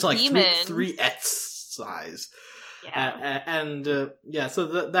expanded to like 3x size. Yeah. So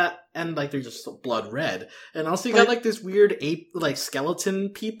that and like they're just blood red, and also you got like this weird ape like skeleton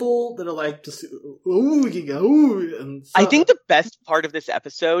people that are like just and so, I think the best part of this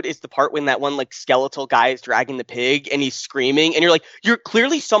episode is the part when that one like skeletal guy is dragging the pig and he's screaming, and you're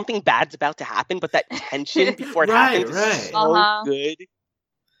clearly something bad's about to happen, but that tension before it happens is so good.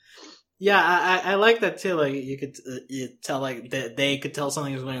 Yeah, I like that too. Like you could you tell like they could tell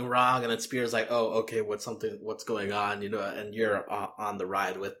something is going wrong, and then Spear's like, "Oh, okay, what's going on?" You know, and you're on the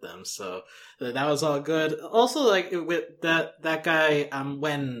ride with them. So that was all good. Also, like with that guy,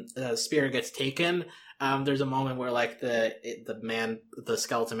 when Spear gets taken, there's a moment where like the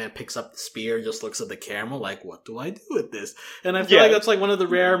skeleton man picks up the spear, just looks at the camera, like, "What do I do with this?" And I feel like that's like one of the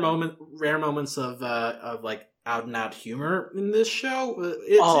rare moments of like out and out humor in this show.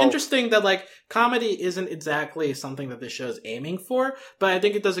 It's interesting that like comedy isn't exactly something that this show is aiming for, but I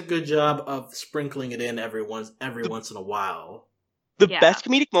think it does a good job of sprinkling it in every once in a while. The best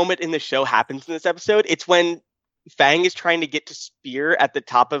comedic moment in the show happens in this episode. It's when Fang is trying to get to Spear at the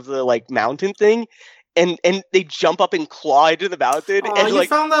top of the like mountain thing, and they jump up and claw into the mountain. Oh, and you like,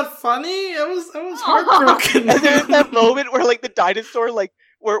 found that funny? I was heartbroken. And there's that moment where like the dinosaur like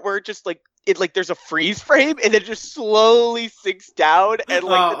where just like it like there's a freeze frame and it just slowly sinks down and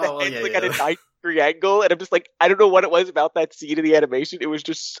like the head's like at a 90-degree angle, and I'm just like, I don't know what it was about that scene of the animation. It was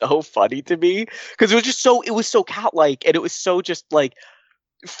just so funny to me because it was so cat-like, and it was so just like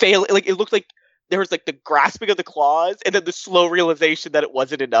like it looked like there was like the grasping of the claws and then the slow realization that it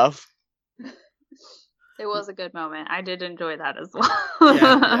wasn't enough. It was a good moment. I did enjoy that as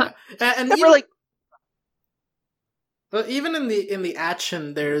well. And even, like, but even in the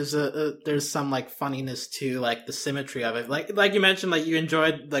action, there's some like funniness to like the symmetry of it. Like you mentioned, like you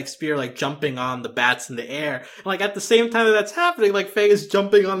enjoyed like Spear like jumping on the bats in the air. And, like at the same time that's happening, like Fang is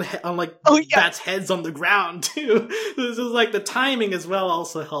jumping on bats' heads on the ground too. This is like the timing as well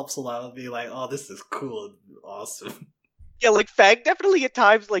also helps a lot. Be like, oh, this is cool and awesome. Yeah, like Fang definitely at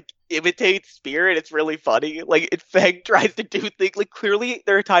times like imitates Spear, and it's really funny. Like Fang tries to do things like clearly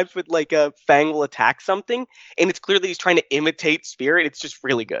there are times when like Fang will attack something, and it's clear that he's trying to imitate Spear, and it's just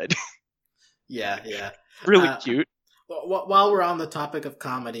really good. Yeah. Really cute. While we're on the topic of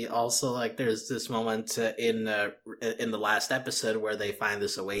comedy, also like there's this moment in the last episode where they find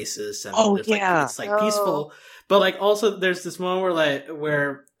this oasis, and it's like peaceful, but like also there's this moment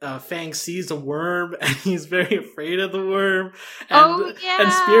where Fang sees a worm and he's very afraid of the worm,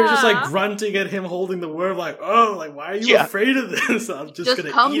 and Spear's just like grunting at him holding the worm, like, oh, like why are you afraid of this? I'm just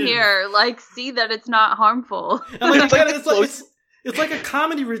gonna come eat here, like see that it's not harmful. And, like, it's like a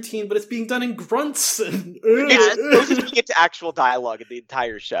comedy routine, but it's being done in grunts and it's closest we get to actual dialogue in the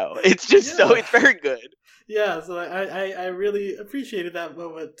entire show. It's just it's very good. Yeah, so I really appreciated that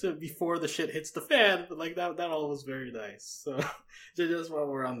moment before the shit hits the fan, but like that all was very nice. So just while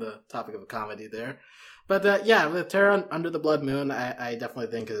we're on the topic of comedy there. But with Terra Under the Blood Moon, I definitely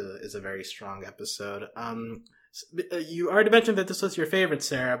think is a very strong episode. You already mentioned that this was your favorite,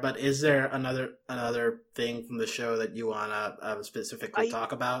 Sarah, but is there another thing from the show that you want to specifically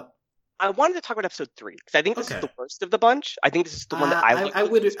talk about? I wanted to talk about episode 3 because I think this is the worst of the bunch. I think this is the one that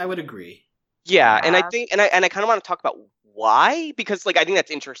I would agree. Yeah, and I think and I kind of want to talk about why, because like I think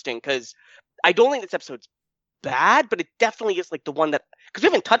that's interesting because I don't think this episode's bad, but it definitely is like the one that, because we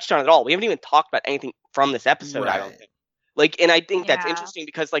haven't touched on it at all. We haven't even talked about anything from this episode. Right. I don't think. Like, and I think that's interesting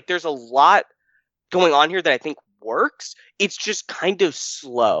because like there's a lot going on here that I think works. It's just kind of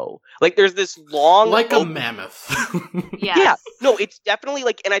slow. Like there's this long like a mammoth. Yes. Yeah, no, it's definitely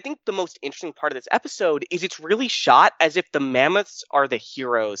like, and I think the most interesting part of this episode is it's really shot as if the mammoths are the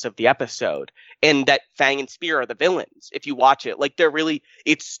heroes of the episode and that Fang and Spear are the villains. If you watch it, like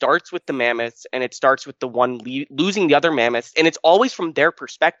it starts with the mammoths and it starts with the one losing the other mammoths, and it's always from their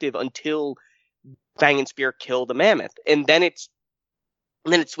perspective until Fang and Spear kill the mammoth, and then it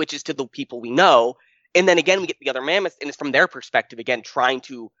switches to the people we know, and then again we get the other mammoths, and it's from their perspective again, trying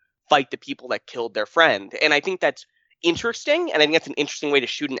to fight the people that killed their friend. And I think that's interesting, and I think that's an interesting way to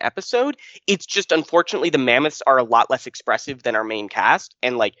shoot an episode. It's just unfortunately the mammoths are a lot less expressive than our main cast,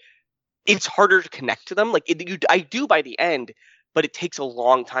 and like it's harder to connect to them. Like I do by the end, but it takes a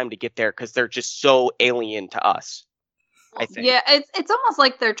long time to get there because they're just so alien to us, I think. Yeah, it's almost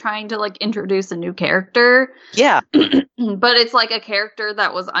like they're trying to like introduce a new character. Yeah. But it's like a character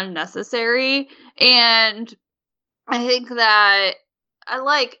that was unnecessary. And I think that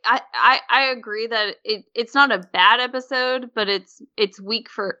I agree that it's not a bad episode, but it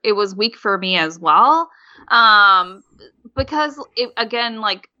was weak for me as well. Because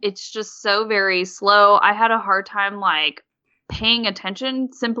it's just so very slow. I had a hard time like paying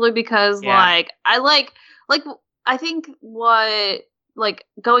attention simply because I think what, like,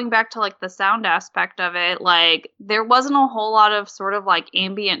 going back to, like, the sound aspect of it, like, there wasn't a whole lot of sort of, like,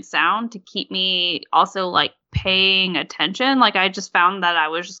 ambient sound to keep me also, like, paying attention. Like, I just found that I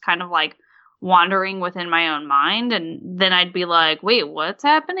was just kind of, like, wandering within my own mind, and then I'd be like, wait, what's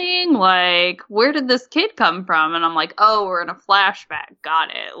happening? Like, where did this kid come from? And I'm like, oh, we're in a flashback. Got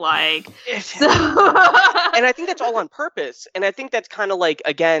it. Like, so... And I think that's all on purpose. And I think that's kind of like,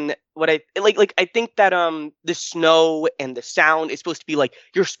 again, what I like I think that the snow and the sound is supposed to be like,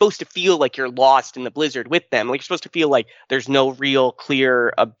 you're supposed to feel like you're lost in the blizzard with them. Like, you're supposed to feel like there's no real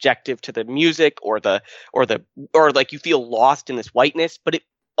clear objective to the music or like you feel lost in this whiteness, but it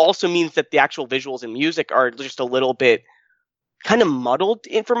also means that the actual visuals and music are just a little bit kind of muddled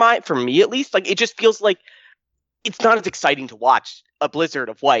for me at least. Like, it just feels like it's not as exciting to watch a blizzard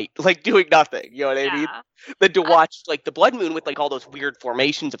of white, like, doing nothing, you know what I mean? Than to watch, like, the Blood Moon with, like, all those weird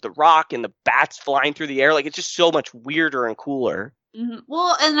formations of the rock and the bats flying through the air. Like, it's just so much weirder and cooler. Mm-hmm.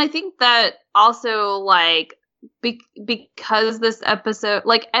 Well, and I think that also, like, because this episode,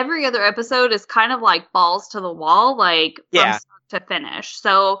 like, every other episode is kind of, like, balls to the wall, like, from start to finish.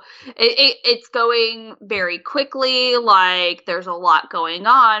 So it's going very quickly, like, there's a lot going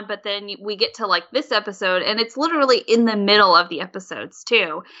on, but then we get to, like, this episode, and it's literally in the middle of the episodes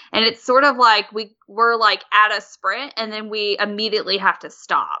too, and it's sort of like we're like at a sprint, and then we immediately have to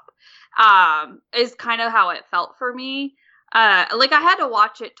stop, is kind of how it felt for me. Like, I had to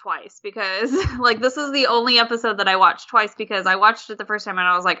watch it twice because, like, this is the only episode that I watched twice because I watched it the first time and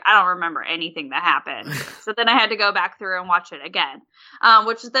I was like, I don't remember anything that happened. So then I had to go back through and watch it again.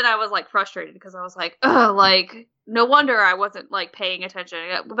 Which then I was, like, frustrated because I was like, ugh, like, no wonder I wasn't, like, paying attention.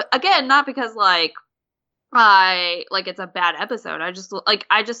 But again, not because, like, it's a bad episode.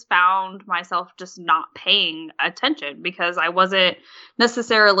 I just found myself just not paying attention because I wasn't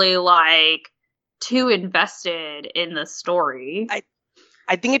necessarily, like, too invested in the story.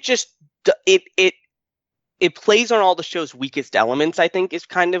 I think it just it plays on all the show's weakest elements, I think, is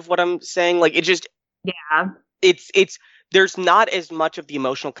kind of what I'm saying. Like, it just, yeah, it's there's not as much of the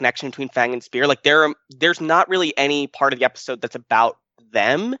emotional connection between Fang and Spear. Like, there's not really any part of the episode that's about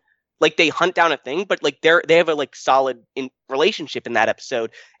them. Like, they hunt down a thing, but like they have a like solid relationship in that episode,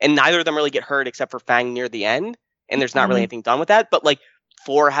 and neither of them really get hurt except for Fang near the end, and there's not really anything done with that. But like,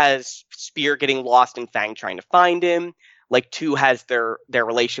 4 has Spear getting lost and Fang trying to find him. Like, 2 has their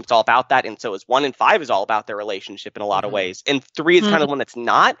relationship's all about that, and so is 1, and 5 is all about their relationship in a lot of ways. And 3 is kind of one that's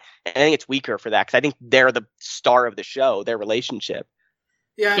not, and I think it's weaker for that because I think they're the star of the show, their relationship.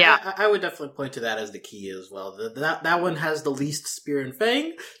 Yeah. I would definitely point to that as the key as well. That one has the least Spear and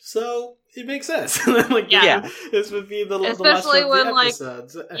Fang, so it makes sense. Like, this would be the especially when the like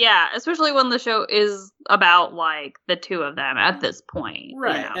episodes. Especially when the show is about like the 2 of them at this point,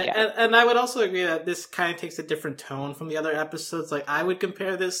 right? You know? And I would also agree that this kind of takes a different tone from the other episodes. Like, I would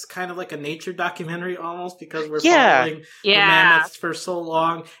compare this kind of like a nature documentary almost, because we're following the mammoths for so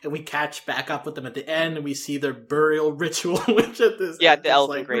long, and we catch back up with them at the end, and we see their burial ritual, which at this the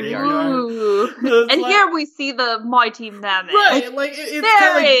elephant graveyard. And like, here we see the mighty mammoth. Right, like it's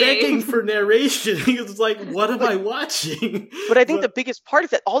kind of like begging for narration. It's like, what am I watching? But I think the biggest part is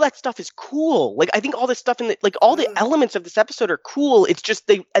that all that stuff is cool. Like, I think all this stuff in all the elements of this episode are cool. It's just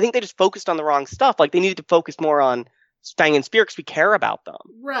I think they just focused on the wrong stuff. Like, they needed to focus more on Fang and Spear because we care about them.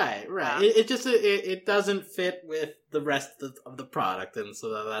 Right. It doesn't fit with the rest of the product, and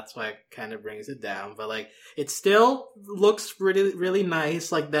so that's why it kind of brings it down. But like, it still looks really, really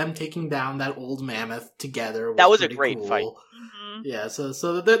nice. Like them taking down that old mammoth together. That was a great fight. Mm-hmm. Yeah.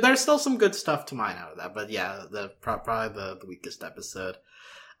 So there's still some good stuff to mine out of that. But yeah, probably the weakest episode.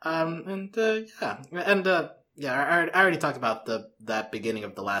 I already talked about that beginning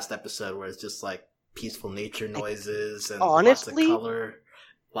of the last episode where it's just like peaceful nature noises and honestly, lots of color,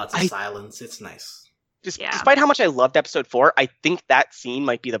 lots of silence. It's nice. Despite how much I loved episode 4, I think that scene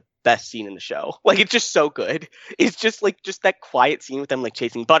might be the best scene in the show. Like, it's just so good. It's just that quiet scene with them like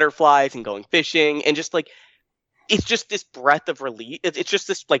chasing butterflies and going fishing, and just like it's just this breath of relief. It's just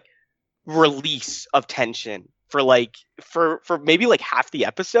this like release of tension for maybe like half the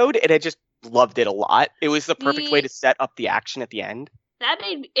episode, and I just loved it a lot. It was the perfect way to set up the action at the end.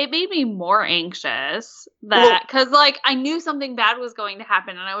 It made me more anxious because like I knew something bad was going to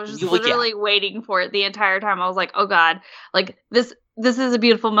happen, and I was just literally waiting for it the entire time. I was like, oh god, like this is a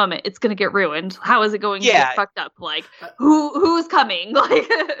beautiful moment. It's gonna get ruined. How is it going to get fucked up? Like who's coming? Like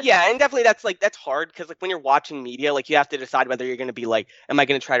yeah, and definitely that's hard because like when you're watching media, like you have to decide whether you're gonna be like, am I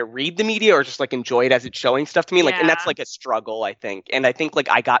gonna try to read the media or just like enjoy it as it's showing stuff to me? Like, and that's like a struggle, I think. And I think like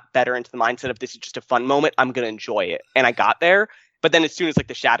I got better into the mindset of this is just a fun moment. I'm gonna enjoy it, and I got there. But then as soon as like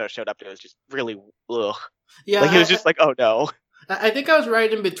the shadow showed up, it was just really ugh. Yeah, like it was just like, oh no. I think I was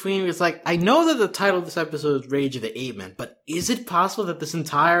right in between. It's like, I know that the title of this episode is Rage of the Ape-Men, but is it possible that this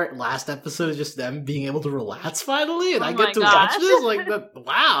entire last episode is just them being able to relax finally, and I get to watch this? Like,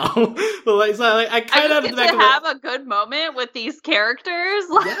 wow! I kind of get to have a good moment with these characters.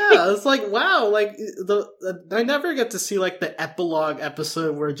 Yeah, it's like wow! Like I never get to see like the epilogue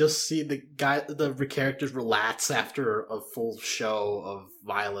episode where I just see the characters relax after a full show of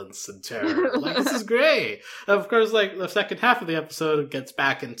violence and terror. Like, this is great. Of course, like the second half of the episode gets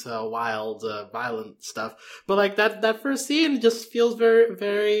back into wild, violent stuff. But like that first scene just feels very,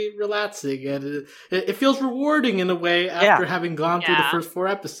 very relaxing, and it feels rewarding in a way after having gone through the first 4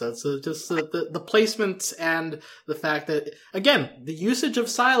 episodes. So just the placement and the fact that again the usage of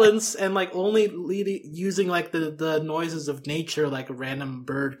silence and like only using like the noises of nature, like a random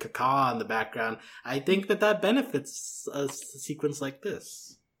bird caw in the background. I think that benefits a sequence like this.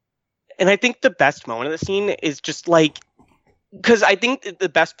 And I think the best moment of the scene is just like, because I think the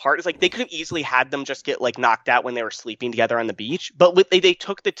best part is like they could have easily had them just get like knocked out when they were sleeping together on the beach, but they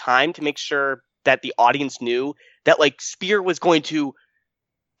took the time to make sure that the audience knew that like Spear was going to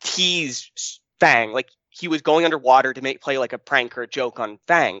tease Fang, like he was going underwater to play like a prank or a joke on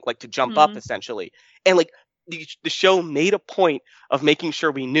Fang, like to jump up essentially, and like the show made a point of making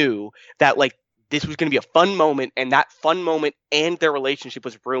sure we knew that like this was going to be a fun moment, and that fun moment and their relationship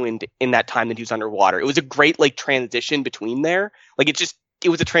was ruined in that time that he was underwater. It was a great like transition between there. Like it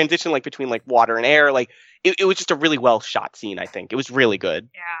was a transition like between like water and air. Like it was just a really well shot scene. I think it was really good.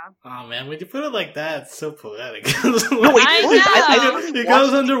 Yeah. Oh man, when you put it like that, it's so poetic. He goes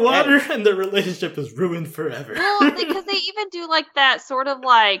underwater and the relationship is ruined forever. Well, because they even do like that sort of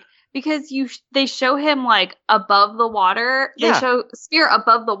like. Because they show him like above the water. They show Spear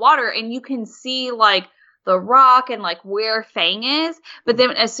above the water, and you can see like the rock and like where Fang is. But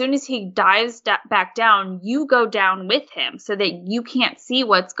then as soon as he dives back down, you go down with him so that you can't see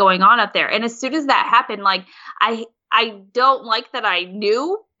what's going on up there. And as soon as that happened, like I don't like that I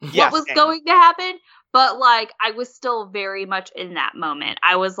knew what was going to happen, but like I was still very much in that moment.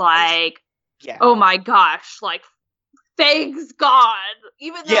 I was like, oh my gosh, like. Fang's gone,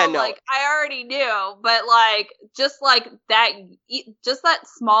 even though like I already knew, but like just that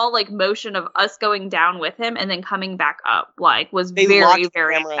small like motion of us going down with him and then coming back up like was very,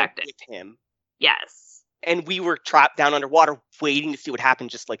 very effective with him. Yes, and we were trapped down underwater waiting to see what happened,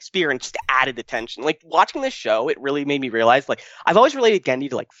 just like Spear, and just added the tension. Like watching this show, it really made me realize like I've always related Gendy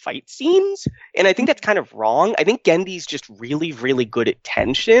to like fight scenes, and I think that's kind of wrong. I think Gendy's just really, really good at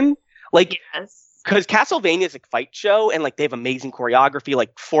tension. Like. Yes. Because Castlevania is a fight show, and like they have amazing choreography.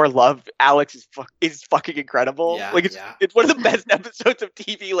 Like For Love, Alex is fucking incredible. Yeah, like it's one of the best episodes of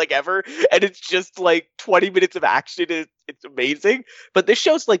TV like ever, and it's just like 20 minutes of action. It's amazing. But this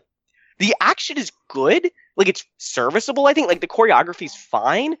show's like the action is good. Like it's serviceable. I think like the choreography is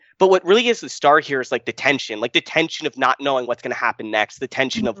fine, but what really is the star here is like the tension of not knowing what's going to happen next, the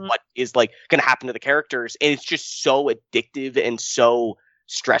tension of what is like going to happen to the characters, and it's just so addictive and so.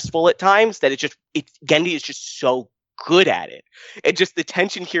 Stressful at times that Gendy is just so good at it. And just the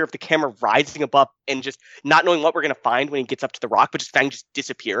tension here of the camera rising above and just not knowing what we're going to find when he gets up to the rock, but just Fang just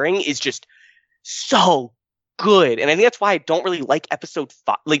disappearing is just so good, and I think that's why I don't really like episode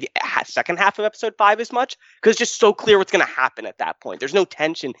 5, like second half of episode 5 as much, because it's just so clear what's going to happen at that point. There's no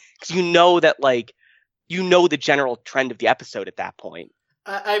tension because you know that, like, you know the general trend of the episode at that point.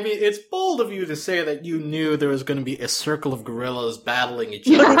 I mean, it's bold of you to say that you knew there was going to be a circle of gorillas battling each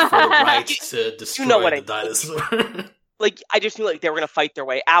other for the right to destroy the dinosaur. Like, I just knew like they were going to fight their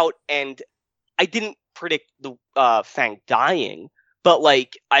way out, and I didn't predict the Fang dying, but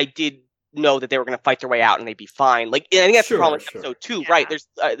like I did know that they were going to fight their way out and they'd be fine. Like, I think that's the problem with episode 2, right? There's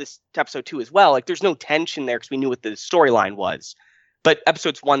this episode 2 as well. Like, there's no tension there because we knew what the storyline was. But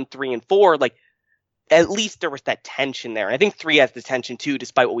episodes 1, 3, and 4, like, at least there was that tension there. And I think 3 has the tension too,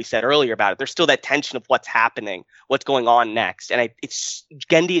 despite what we said earlier about it. There's still that tension of what's happening, what's going on next, and it's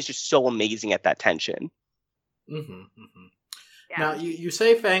Genndy is just so amazing at that tension. Mm-hmm, mm-hmm. Yeah. Now, you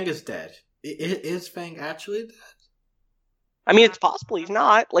say Fang is dead. Is Fang actually dead? I mean, it's possible he's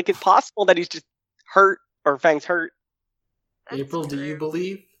not. Like, it's possible that he's just hurt, or Fang's hurt. That's April, true. Do you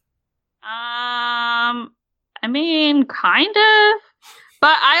believe? I mean, kind of.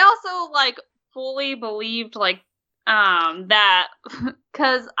 But I also, like, fully believed, like, that,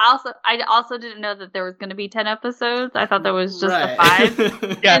 because I also didn't know that there was going to be 10 episodes. I thought there was just the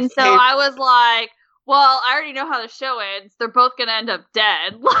 5. Yes. And so I was like, well, I already know how the show ends. They're both going to end up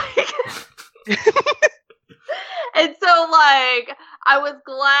dead. Like... And so, like, I was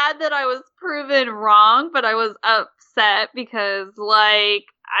glad that I was proven wrong, but I was upset because, like,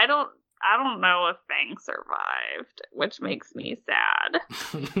 I don't know if Fang survived, which makes me sad.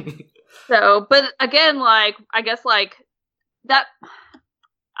 So, but again, like, I guess, like, that,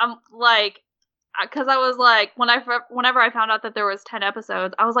 I'm, like, because I was, like, whenever I found out that there was 10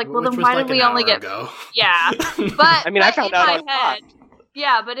 episodes, I was like, well, then why did we only get... Yeah. But, I mean, I found out on head.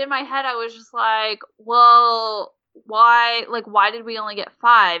 Yeah, but in my head, I was just like, well, why did we only get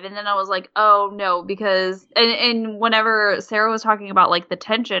 5? And then I was like, oh, no, because, and whenever Sarah was talking about, like, the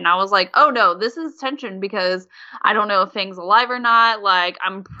tension, I was like, oh, no, this is tension because I don't know if Fang's alive or not. Like,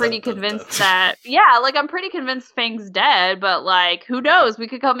 I'm pretty convinced that, I'm pretty convinced Fang's dead, but, like, who knows? We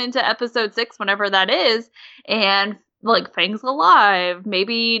could come into episode 6 whenever that is, and, like, Fang's alive.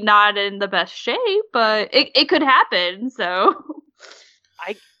 Maybe not in the best shape, but it could happen, so...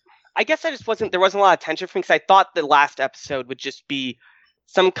 I guess there wasn't a lot of tension for me because I thought the last episode would just be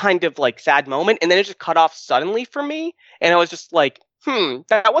some kind of like sad moment, and then it just cut off suddenly for me, and I was just like,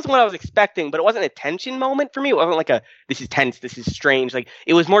 that wasn't what I was expecting, but it wasn't a tension moment for me. It wasn't like a, this is tense, this is strange. Like,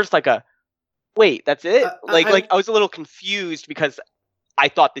 it was more just like a, wait, that's it? I was a little confused because I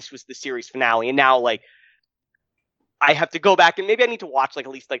thought this was the series finale, and now, like, I have to go back and maybe I need to watch like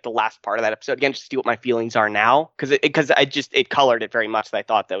at least like the last part of that episode again just to see what my feelings are now, because it colored it very much that I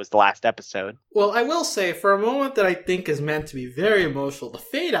thought that was the last episode. Well, I will say for a moment that I think is meant to be very emotional, the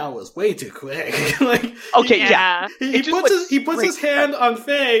fade out was way too quick. Like, okay, he puts his hand on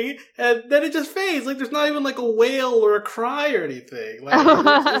Fang and then it just fades. Like, there's not even like a wail or a cry or anything. Like,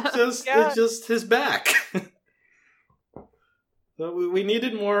 it's just his back. So we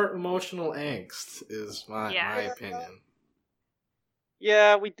needed more emotional angst, is my opinion.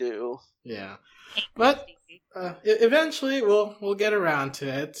 Yeah, we do. Yeah, but eventually we'll get around to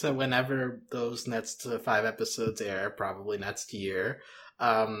it. So whenever those next 5 episodes air, probably next year.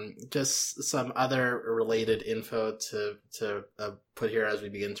 Just some other related info to put here as we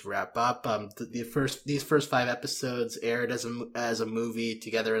begin to wrap up. These first 5 episodes aired as a movie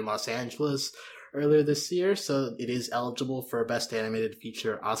together in Los Angeles earlier this year, so it is eligible for a Best Animated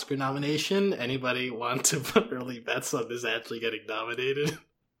Feature Oscar nomination. Anybody want to put early bets on this actually getting nominated?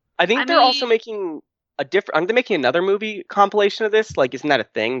 I think they're also making aren't they making another movie compilation of this? Like, isn't that a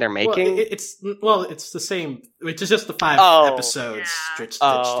thing they're making? Well, it's the same, which is just the 5 episodes stitched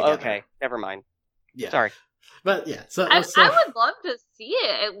together. Okay, never mind. Yeah. Sorry. But yeah, so I would love to see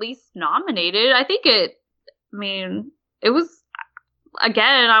it at least nominated. I think it was,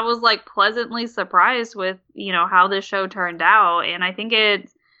 again, I was like pleasantly surprised with, how this show turned out, and I think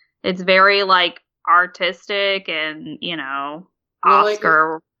it's very like artistic and,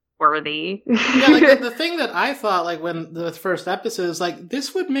 Oscar worthy. Yeah, like the thing that I thought, like, when the first episode is like,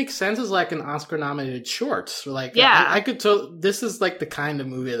 this would make sense as like an Oscar nominated short. So, like, I could tell this is like the kind of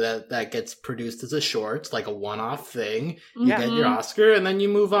movie that gets produced as a short, like a one-off thing. You get your Oscar and then you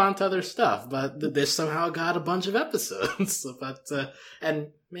move on to other stuff. But this somehow got a bunch of episodes. And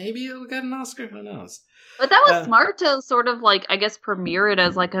maybe it'll get an Oscar. Who knows? But that was smart to sort of like, I guess, premiere it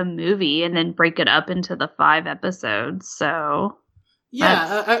as like a movie and then break it up into the 5 episodes. So.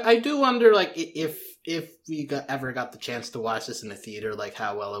 Yeah, I do wonder, like, if if we ever got the chance to watch this in a theater, like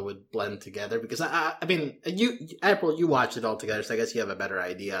how well it would blend together. Because I mean, April, you watched it all together, so I guess you have a better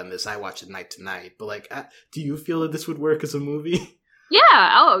idea on this. I watched it night to night, but like, do you feel that this would work as a movie?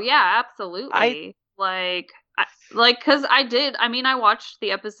 Yeah. Oh, yeah. Absolutely. Because I watched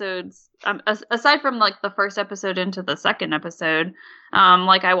the episodes, aside from, like, the first episode into the second episode,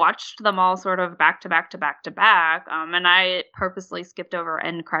 I watched them all sort of back to back to back to back, and I purposely skipped over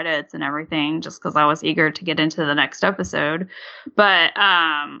end credits and everything just because I was eager to get into the next episode. But,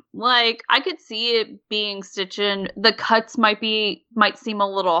 I could see it being stitched in. The cuts might seem a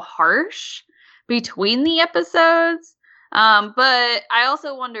little harsh between the episodes. But I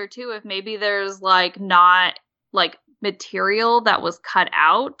also wonder too if maybe there's not material that was cut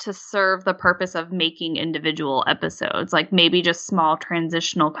out to serve the purpose of making individual episodes, like maybe just small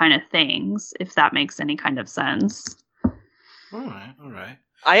transitional kind of things, if that makes any kind of sense. All right.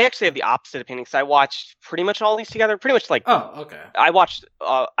 I actually have the opposite opinion because I watched pretty much all these together. Pretty much Oh, okay. I watched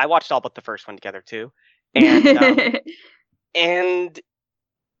all but the first one together too, and and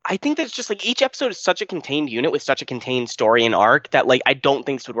I think that it's just each episode is such a contained unit with such a contained story and arc that I don't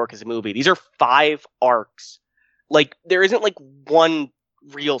think this would work as a movie. These are 5 arcs. There isn't one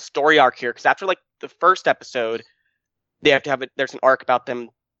real story arc here because after the first episode, they have to have there's an arc about them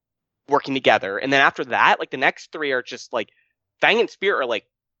working together, and then after that, the next 3 are just Fang and Spirit are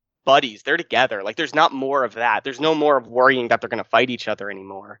buddies. They're together. There's not more of that. There's no more of worrying that they're going to fight each other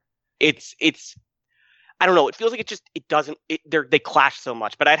anymore. It's I don't know. It feels like they clash so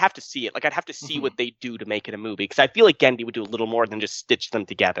much, but I'd have to see it. I'd have to see what they do to make it a movie because I feel like Genndy would do a little more than just stitch them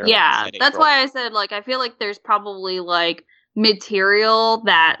together. Yeah, that's why I said I feel like there's probably material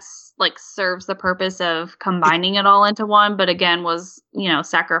that serves the purpose of combining it all into one, but again was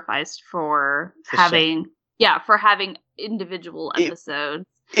sacrificed for having individual episodes.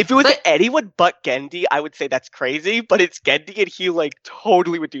 If it was anyone but Genndy, I would say that's crazy, but it's Genndy and he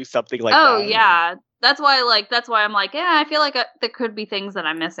totally would do something like that. Oh yeah. That's why I'm I feel like there could be things that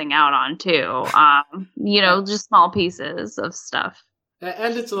I'm missing out on too. Just small pieces of stuff.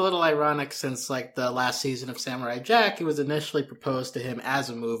 And it's a little ironic since, the last season of Samurai Jack, it was initially proposed to him as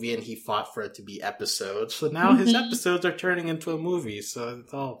a movie and he fought for it to be episodes. So now his episodes are turning into a movie, so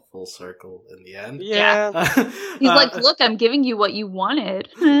it's all full circle in the end. Yeah. He's look, I'm giving you what you wanted.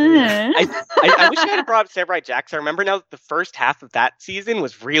 I wish I had brought up Samurai Jack, so I remember now that the first half of that season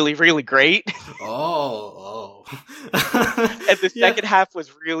was really, really great. Oh. And the second half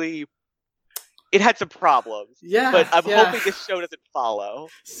was really... It had some problems. Yeah. But I'm hoping this show doesn't follow.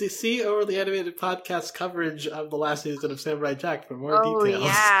 See Overly Animated Podcast coverage of the last season of Samurai Jack for more details.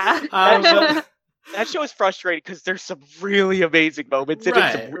 Yeah. That show is frustrating because there's some really amazing moments in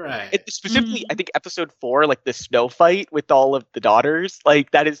it. Right. Specifically, I think episode 4, the snow fight with all of the daughters.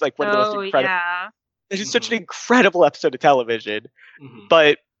 That is one of the most incredible. Yeah. It is such an incredible episode of television. Mm-hmm.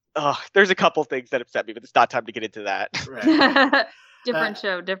 But there's a couple things that upset me, but it's not time to get into that. Right. Different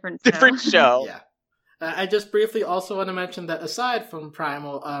show. Different show. Yeah. I just briefly also want to mention that aside from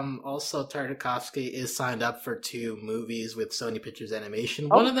Primal, also Tartakovsky is signed up for 2 movies with Sony Pictures Animation.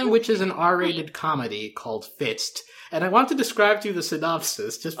 One of them, which is an R-rated comedy called Fist. And I want to describe to you the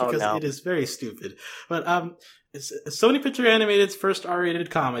synopsis just because it is very stupid. But it's Sony Picture Animated's first R-rated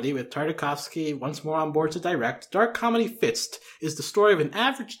comedy with Tartakovsky once more on board to direct. Dark comedy Fist is the story of an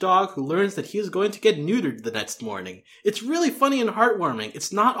average dog who learns that he is going to get neutered the next morning. It's really funny and heartwarming.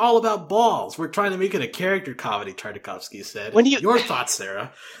 It's not all about balls. We're trying to make it a character comedy, Tartakovsky said. Your thoughts,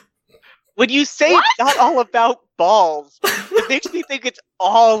 Sarah? When you say it's not all about balls, it makes me think it's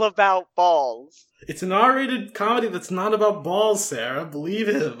all about balls. It's an R-rated comedy that's not about balls, Sarah. Believe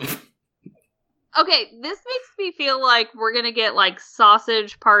him. Okay, this makes me feel like we're gonna get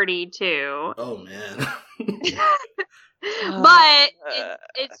Sausage Party 2. Oh man. But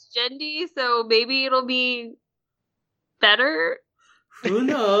it's Genndy, so maybe it'll be better. Who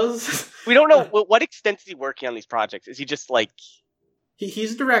knows? We don't know. What extent is he working on these projects? Is he just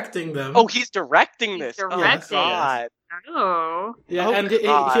He's directing them. Oh, he's directing this. Directing. Oh, God. Oh. Yeah, and he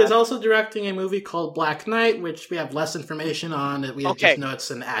is also directing a movie called Black Knight, which we have less information on. We just know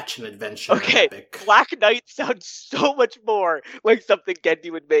it's an action adventure epic. Black Knight sounds so much more like something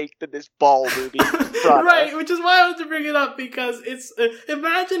Genndy would make than this ball movie. Right, which is why I wanted to bring it up, because it's...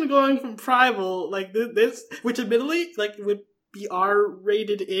 imagine going from Primal, this, which admittedly, would be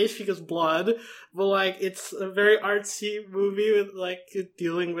R-rated-ish because blood, but, it's a very artsy movie with,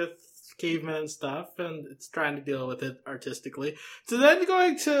 dealing with cavemen and stuff, and it's trying to deal with it artistically. So then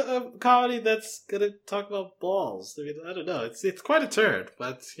going to a comedy that's gonna talk about balls. I mean, I don't know. It's quite a turn,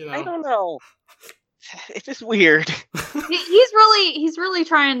 but I don't know. it's just weird. He's really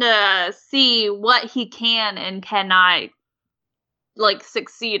trying to see what he can and cannot like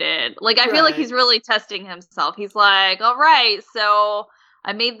succeeded. Like I feel like he's really testing himself. He's like, all right, so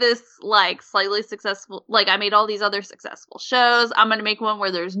I made this like slightly successful, like I made all these other successful shows. I'm going to make one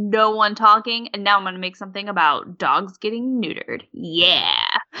where there's no one talking, and now I'm going to make something about dogs getting neutered. Yeah.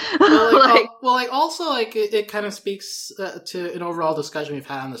 Also it kind of speaks to an overall discussion we've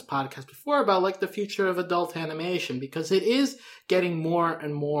had on this podcast before about like the future of adult animation, because it is getting more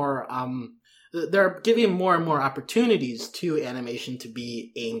and more they're giving more and more opportunities to animation to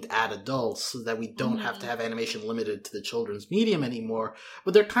be aimed at adults, so that we don't have to have animation limited to the children's medium anymore.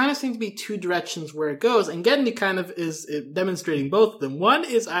 But there kind of seems to be two directions where it goes, and Genndy kind of is demonstrating both of them. One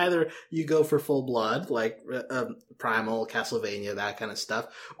is either you go for full blood, like Primal, Castlevania, that kind of stuff,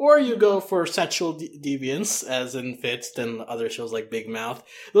 or you go for sexual deviance, as in Fitzt and other shows like Big Mouth.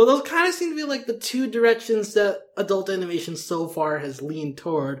 Those kind of seem to be like the two directions that adult animation so far has leaned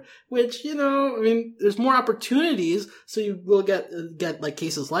toward, which, you know, I mean, there's more opportunities, so you will get like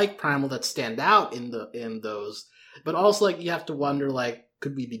cases like Primal that stand out in those, but also like you have to wonder, like,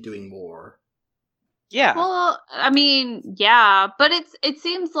 could we be doing more? Yeah. Well, I mean, yeah, but it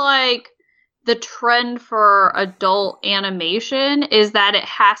seems like the trend for adult animation is that it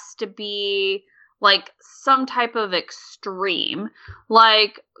has to be like some type of extreme.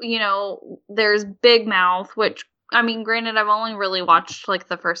 Like, you know, there's Big Mouth, which, I mean, granted, I've only really watched like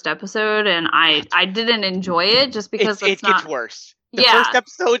the first episode, and I didn't enjoy it just because it gets worse. The Yeah. first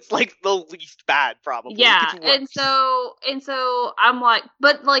episode's like the least bad, probably. Yeah, It gets worse. and so I'm like,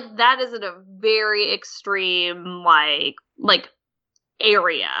 but like that is in a very extreme like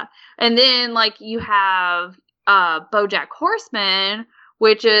area. And then like you have BoJack Horseman,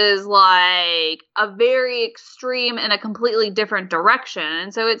 which is like a very extreme and a completely different direction.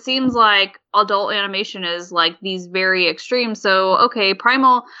 And so it seems like adult animation is like these very extreme. So, okay,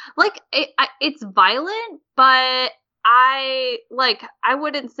 Primal, like it's violent, but I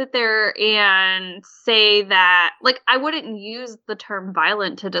wouldn't sit there and say that, like, I wouldn't use the term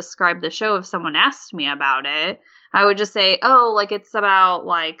violent to describe the show if someone asked me about it. I would just say, oh, like, it's about,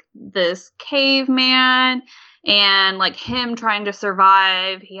 like, this caveman and, like, him trying to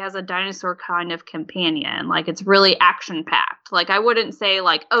survive. He has a dinosaur kind of companion. Like, it's really action-packed. Like, I wouldn't say,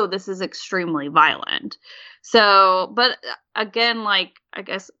 like, oh, this is extremely violent. So, but again, like, I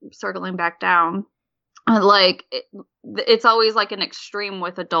guess circling back down, like, it's always like an extreme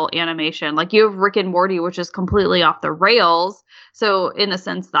with adult animation. Like you have Rick and Morty, which is completely off the rails. So in a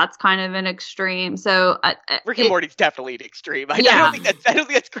sense, that's kind of an extreme. So Rick and Morty's definitely an extreme. I don't think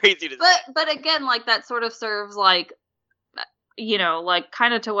that's crazy to say. But again, like that sort of serves like, you know, like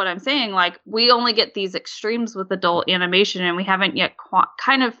kind of to what I'm saying. Like we only get these extremes with adult animation, and we haven't yet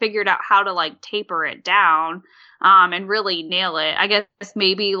kind of figured out how to like taper it down. And really nail it. I guess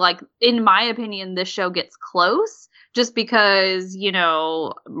maybe, like, in my opinion, this show gets close just because, you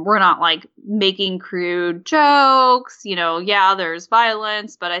know, we're not, like, making crude jokes. You know, yeah, there's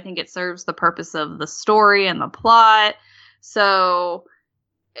violence, but I think it serves the purpose of the story and the plot. So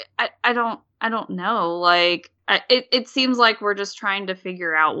I don't know. Like, it seems like we're just trying to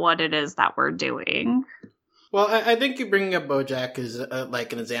figure out what it is that we're doing. Well, I think you bringing up BoJack is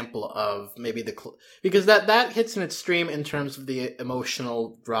like an example of maybe because that hits an extreme in terms of the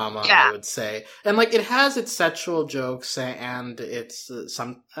emotional drama, I would say, and like it has its sexual jokes and it's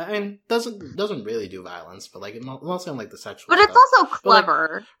doesn't really do violence, but like mostly on like the sexual. But stuff. it's also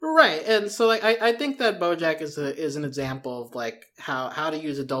clever, right? And so like I think that BoJack is an example of like how to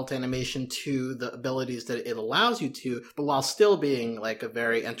use adult animation to the abilities that it allows you to, but while still being like a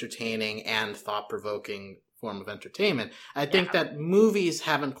very entertaining and thought-provoking form of entertainment. I think that movies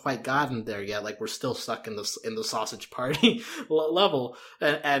haven't quite gotten there yet. Like we're still stuck in the sausage party level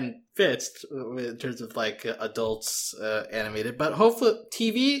and Fitzt in terms of like adults animated. But hopefully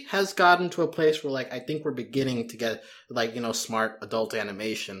TV has gotten to a place where like I think we're beginning to get like, you know, smart adult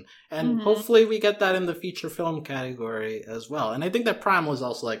animation, and hopefully we get that in the feature film category as well. And I think that Primal is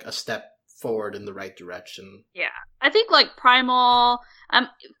also like a step forward in the right direction. Yeah, I think like Primal,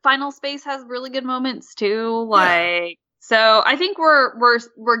 Final Space has really good moments too. Like, so I think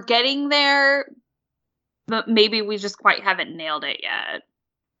we're getting there, but maybe we just quite haven't nailed it yet.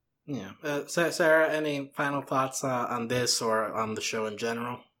 Yeah. Sarah, any final thoughts on this or on the show in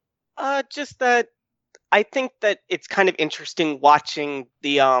general? Just that I think that it's kind of interesting watching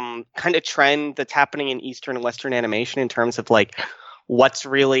the kind of trend that's happening in Eastern and Western animation in terms of like what's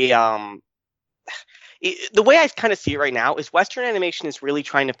really the way I kind of see it right now is Western animation is really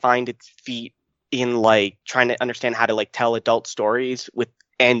trying to find its feet in like trying to understand how to like tell adult stories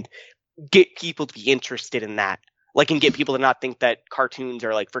and get people to be interested in that. Like, and get people to not think that cartoons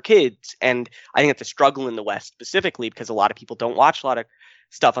are like for kids. And I think that's a struggle in the West specifically because a lot of people don't watch a lot of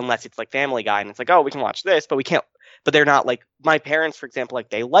stuff unless it's like Family Guy, and it's like, oh, we can watch this, but we can't. But they're not like my parents, for example. Like,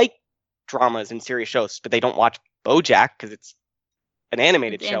 they like dramas and serious shows, but they don't watch BoJack because it's an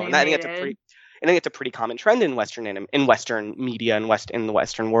animated show. And I think it's a pretty common trend in Western media and in the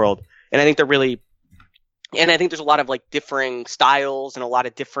Western world. And I think I think there's a lot of like differing styles and a lot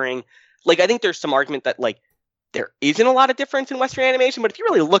of differing. Like, I think there's some argument that like there isn't a lot of difference in Western animation, but if you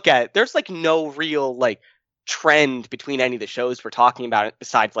really look at it, there's like no real like trend between any of the shows we're talking about,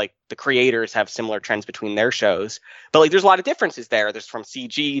 besides like the creators have similar trends between their shows. But like there's a lot of differences there. There's from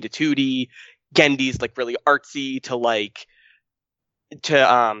CG to 2D, Gendy's like really artsy to like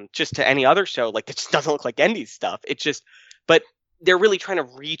just to any other show. Like, it just doesn't look like Gendy's stuff. It's just, but they're really trying to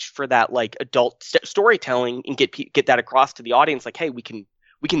reach for that like adult storytelling and get that across to the audience. Like, hey, we can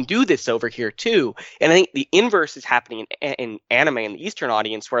do this over here too. And I think the inverse is happening in anime in the Eastern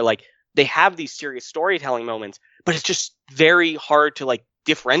audience, where like they have these serious storytelling moments, but it's just very hard to like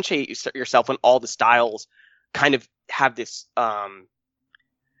differentiate yourself when all the styles kind of have this.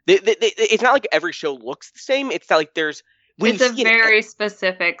 It's not like every show looks the same. It's not like there's. It's a very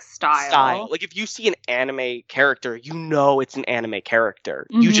specific style. Like, if you see an anime character, you know it's an anime character.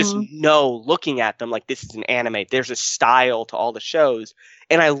 Mm-hmm. You just know looking at them, like, this is an anime. There's a style to all the shows.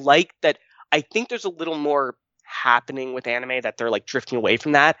 And I like that. I think there's a little more happening with anime, that they're like drifting away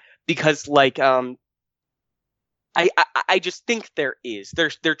from that, because like I just think there is.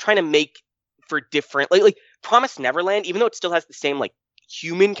 They're trying to make for different, like Promised Neverland, even though it still has the same like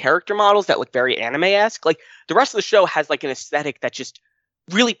human character models that look very anime-esque, like the rest of the show has like an aesthetic that just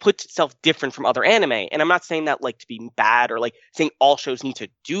really puts itself different from other anime. And I'm not saying that like to be bad or like saying all shows need to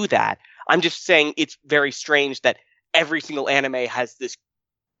do that. I'm just saying it's very strange that every single anime has this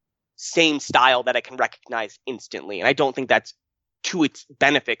same style that I can recognize instantly. And I don't think that's to its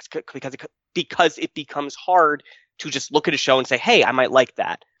benefits, because it becomes hard to just look at a show and say, hey, I might like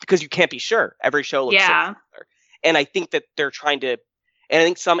that, because you can't be sure. Every show looks similar. And I think that they're trying to. And I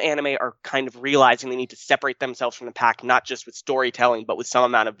think some anime are kind of realizing they need to separate themselves from the pack, not just with storytelling, but with some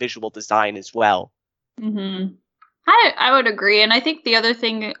amount of visual design as well. Mm-hmm. I would agree. And I think the other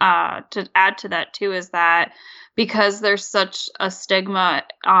thing to add to that, too, is that because there's such a stigma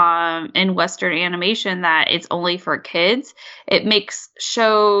in Western animation that it's only for kids, it makes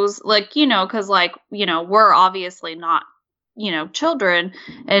shows like, because like, we're obviously not children.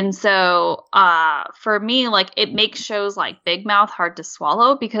 And so for me, like, it makes shows like Big Mouth hard to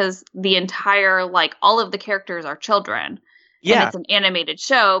swallow, because the entire, like, all of the characters are children. Yeah. And it's an animated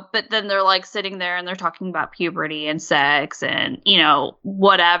show, but then they're like sitting there and they're talking about puberty and sex and,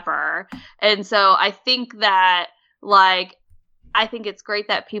 whatever. And so I think that, like, I think it's great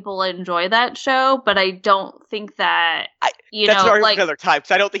that people enjoy that show, but I don't think that that's like another time,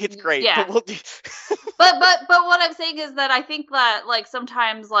 because I don't think it's great. Yeah. But we'll do. but what I'm saying is that I think that like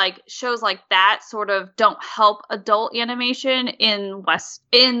sometimes like shows like that sort of don't help adult animation in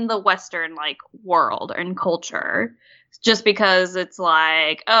the Western like world and culture, just because it's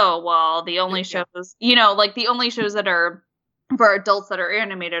like, oh well, the only shows like the only shows that are for adults that are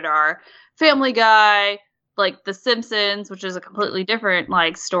animated are Family Guy, like The Simpsons, which is a completely different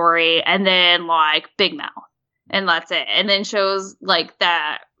like story, and then like Big Mouth, and that's it. And then shows like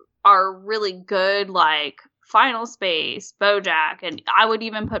that are really good, like Final Space, BoJack, and I would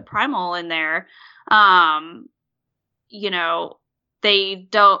even put Primal in there. They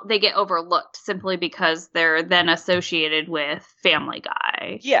get overlooked simply because they're then associated with Family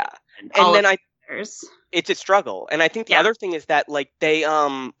Guy. Yeah, and then it's a struggle. And I think the other thing is that like they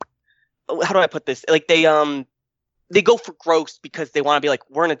how do I put this? Like they go for gross because they want to be like,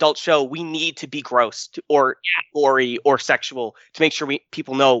 we're an adult show. We need to be gross or gory or sexual to make sure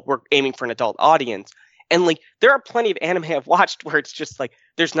people know we're aiming for an adult audience. And like, there are plenty of anime I've watched where it's just like,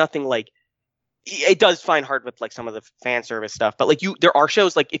 there's nothing like, it does find hard with like some of the fan service stuff, but like there are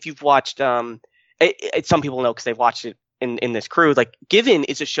shows like if you've watched, some people know because they've watched it in this crew, like Given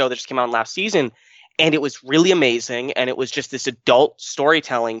is a show that just came out last season, and it was really amazing. And it was just this adult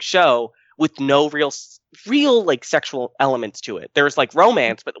storytelling show with no real like sexual elements to it. There was like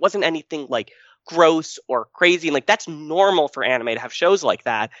romance, but it wasn't anything like gross or crazy. And like that's normal for anime to have shows like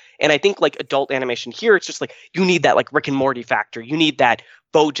that. And I think like adult animation here, it's just like you need that like Rick and Morty factor. You need that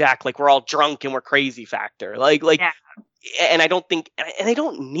BoJack, like we're all drunk and we're crazy factor. And I don't think, and I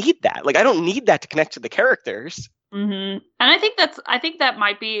don't need that. Like I don't need that to connect to the characters. Mm-hmm. And I think that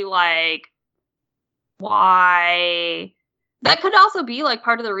might be like why that could also be like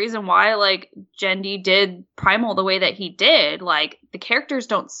part of the reason why like Genndy did Primal the way that he did. Like the characters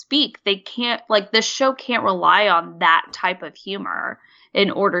don't speak. They can't, like, this show can't rely on that type of humor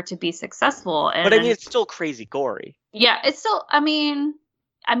in order to be successful. And, but I mean, it's still crazy gory. Yeah, it's still, I mean,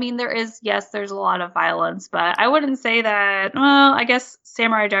 there's a lot of violence, but I wouldn't say that, well, I guess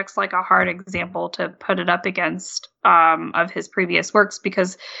Samurai Jack's like a hard example to put it up against of his previous works,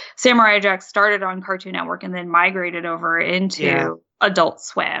 because Samurai Jack started on Cartoon Network and then migrated over into Adult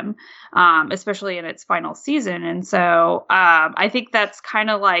Swim, especially in its final season. And so I think that's kind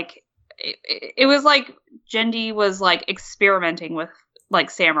of like, it was like Genndy was like experimenting with like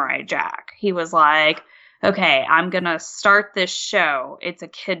Samurai Jack. He was like, okay, I'm going to start this show. It's a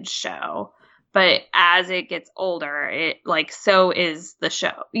kid's show. But as it gets older, it like, so is the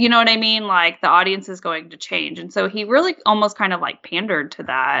show. You know what I mean? Like the audience is going to change. And so he really almost kind of like pandered to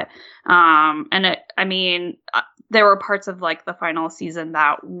that. There were parts of like the final season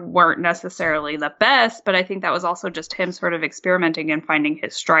that weren't necessarily the best, but I think that was also just him sort of experimenting and finding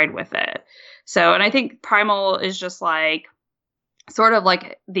his stride with it. So, and I think Primal is just like, sort of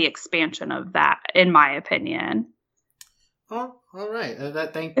like the expansion of that, in my opinion. Oh, all right.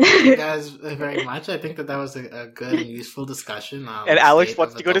 Thank you guys very much. I think that was a good and useful discussion. And Alex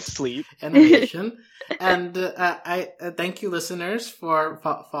wants to go to sleep. Animation. And I thank you, listeners, for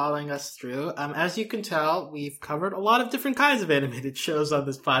following us through. As you can tell, we've covered a lot of different kinds of animated shows on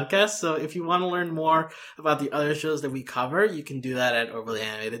this podcast. So if you want to learn more about the other shows that we cover, you can do that at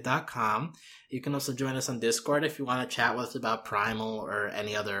overlyanimated.com. You can also join us on Discord if you want to chat with us about Primal or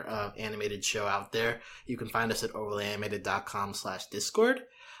any other animated show out there. You can find us at overlyanimated.com/Discord.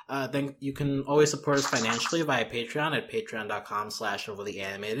 Then you can always support us financially via Patreon at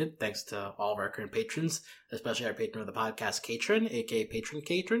patreon.com/overlyanimated. Thanks to all of our current patrons, especially our patron of the podcast, Katrin, aka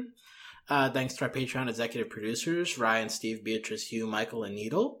Katrin. Thanks to our Patreon executive producers, Ryan, Steve, Beatrice, Hugh, Michael, and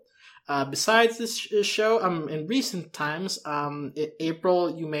Needle. Besides this show, in recent times,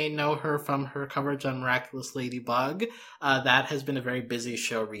 April, you may know her from her coverage on Miraculous Ladybug. That has been a very busy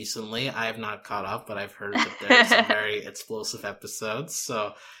show recently. I have not caught up, but I've heard that there are some very explosive episodes,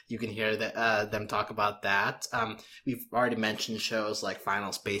 so you can hear them talk about that. We've already mentioned shows like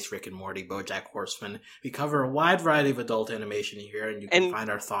Final Space, Rick and Morty, BoJack Horseman. We cover a wide variety of adult animation here, and you can find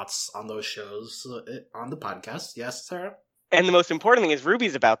our thoughts on those shows on the podcast. Yes, Sarah? And the most important thing is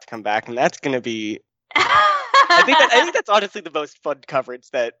Ruby's about to come back, and that's going to be. I think that's honestly the most fun coverage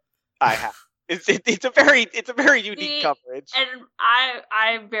that I have. It's a very unique coverage. And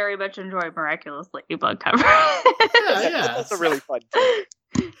I very much enjoy Miraculous Ladybug coverage. Yeah. That's really fun too.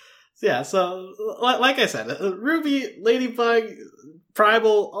 Yeah, so like I said, Ruby, Ladybug,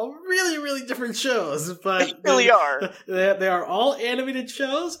 Primal, all really, really different shows, but they really are. They are all animated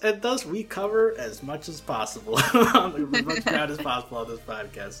shows, and thus we cover as much as possible, as much ground as possible on this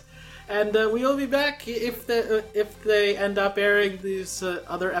podcast. And we will be back if they end up airing these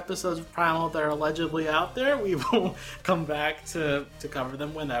other episodes of Primal that are allegedly out there. We will come back to cover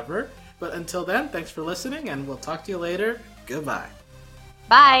them whenever. But until then, thanks for listening, and we'll talk to you later. Goodbye.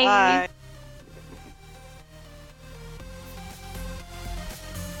 Bye. Bye.